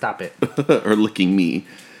 Nova, stop it. Or licking me.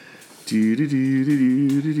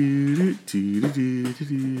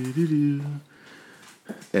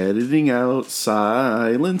 Editing out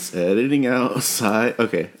silence. Editing out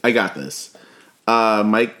Okay, I got this.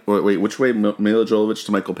 Mike, wait, which way? Milla Jovovich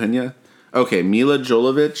to Michael Peña? Okay, Milla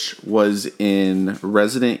Jovovich was in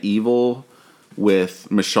Resident Evil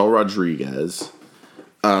with Michelle Rodriguez.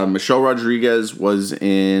 Michelle Rodriguez was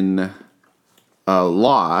in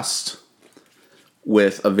Lost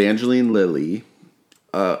with Evangeline Lilly.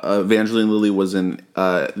 Evangeline Lilly was in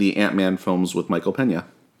the Ant-Man films with Michael Peña.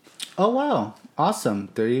 Oh, wow. Awesome.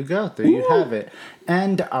 There you go. There you have it.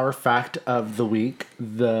 And our fact of the week,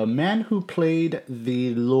 the man who played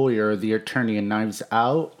the lawyer, the attorney in Knives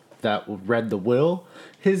Out that read the will,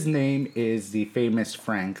 his name is the famous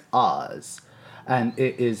Frank Oz. And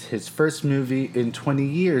it is his first movie in 20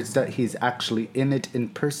 years that he's actually in it in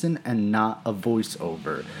person and not a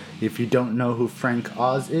voiceover. If you don't know who Frank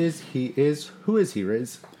Oz is, who is he,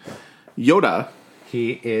 Riz? Yoda.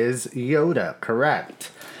 He is Yoda,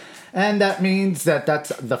 correct. And that means that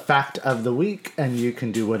that's the fact of the week, and you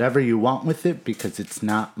can do whatever you want with it because it's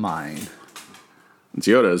not mine. It's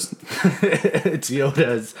Yoda's. It's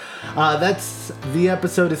Yoda's. That's the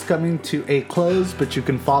episode is coming to a close, but you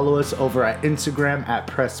can follow us over at Instagram at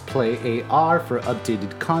PressPlayAR for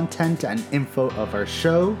updated content and info of our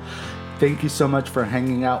show. Thank you so much for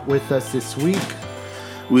hanging out with us this week.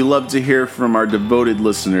 We love to hear from our devoted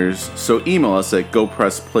listeners, so email us at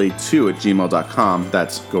gopressplay2@gmail.com.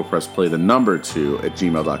 That's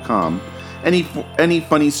gopressplay2@gmail.com. Any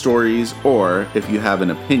funny stories, or if you have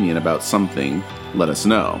an opinion about something, let us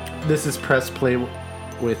know. This is Press Play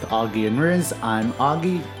with Augie and Riz. I'm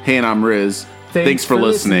Augie. Hey, and I'm Riz. Thanks for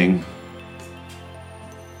listening.